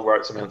down. I'll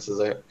write some answers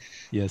out.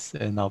 Yes,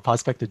 and I'll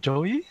pass back to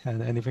Joey.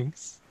 And anything?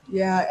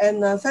 Yeah,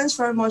 and thanks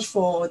very much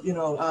for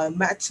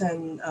Matt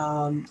and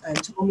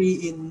Tommy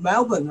in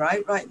Melbourne,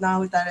 right? Right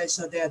now, that is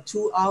they are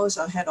 2 hours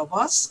ahead of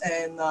us,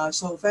 and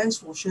so thanks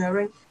for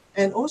sharing,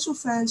 and also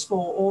thanks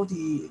for all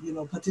the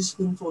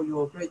participants for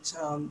your great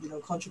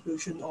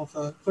contribution of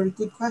very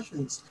good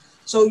questions.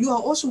 So you are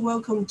also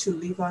welcome to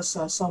leave us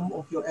some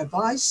of your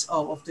advice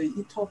of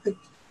the topic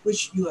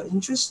which you are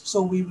interested.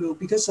 So we will,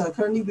 because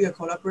currently we are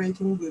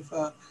collaborating with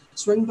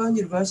Swinburne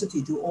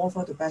University to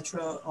offer the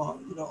Bachelor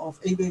of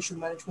Aviation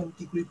Management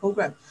degree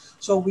program.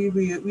 So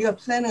we are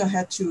planning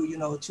ahead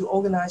to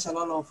organize a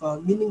lot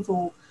of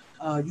meaningful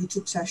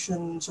YouTube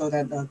sessions, so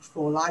that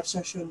for live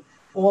session,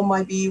 or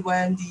might be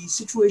when the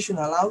situation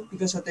allows,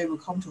 because they will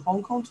come to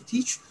Hong Kong to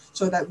teach,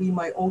 so that we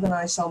might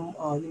organize some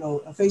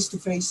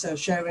face-to-face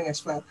sharing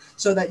as well,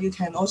 so that you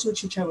can also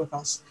chit chat with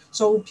us.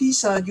 So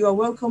please, you are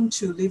welcome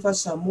to leave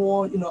us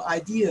more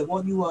idea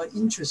what you are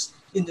interested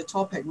in the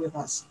topic with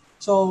us.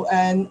 So,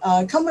 and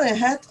coming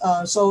ahead,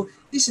 so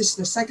this is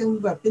the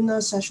second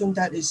webinar session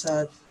that is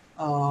a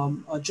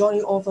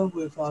joint offer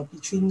with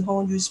between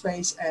Hong Kong U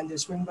Space and the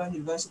Swinburne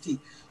University.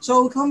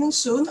 So coming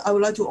soon, I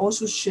would like to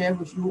also share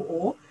with you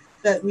all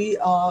that we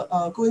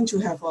are going to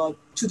have,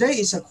 today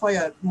is quite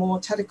a more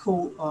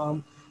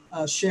technical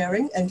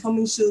sharing, and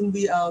coming soon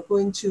we are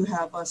going to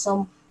have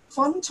some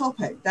fun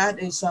topic that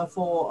is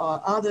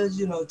for other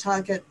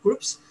target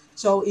groups.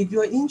 So if you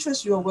are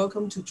interested, you are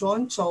welcome to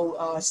join.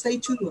 So stay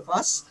tuned with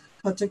us,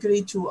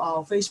 particularly to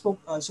our Facebook.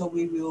 So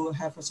we will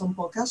have some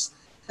podcasts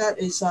that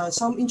is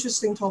some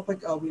interesting topic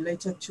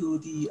related to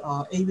the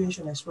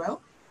aviation as well.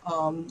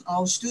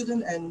 Our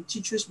students and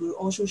teachers will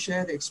also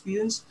share the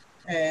experience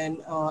and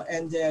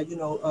their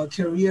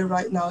career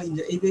right now in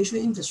the aviation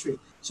industry.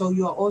 So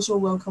you are also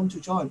welcome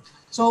to join.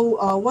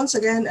 So once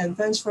again, and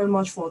thanks very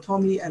much for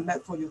Tommy and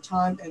Matt for your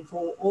time and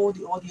for all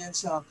the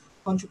audience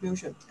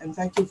contribution. And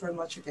thank you very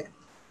much again.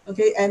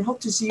 Okay, and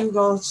hope to see you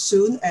guys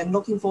soon, and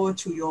looking forward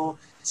to your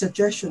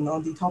suggestion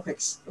on the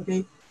topics.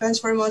 Okay, thanks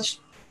very much.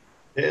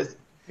 Yes.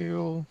 Thank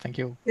you. Thank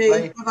you.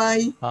 Okay,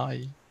 bye-bye.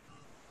 Bye.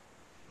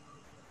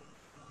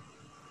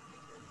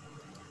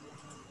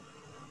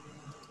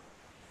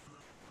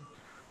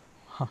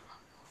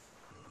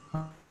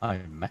 Hi,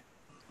 Matt.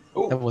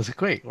 That was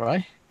great,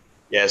 right?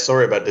 Yeah,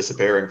 sorry about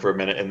disappearing for a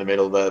minute in the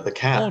middle. The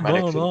cat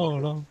managed to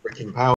freaking power.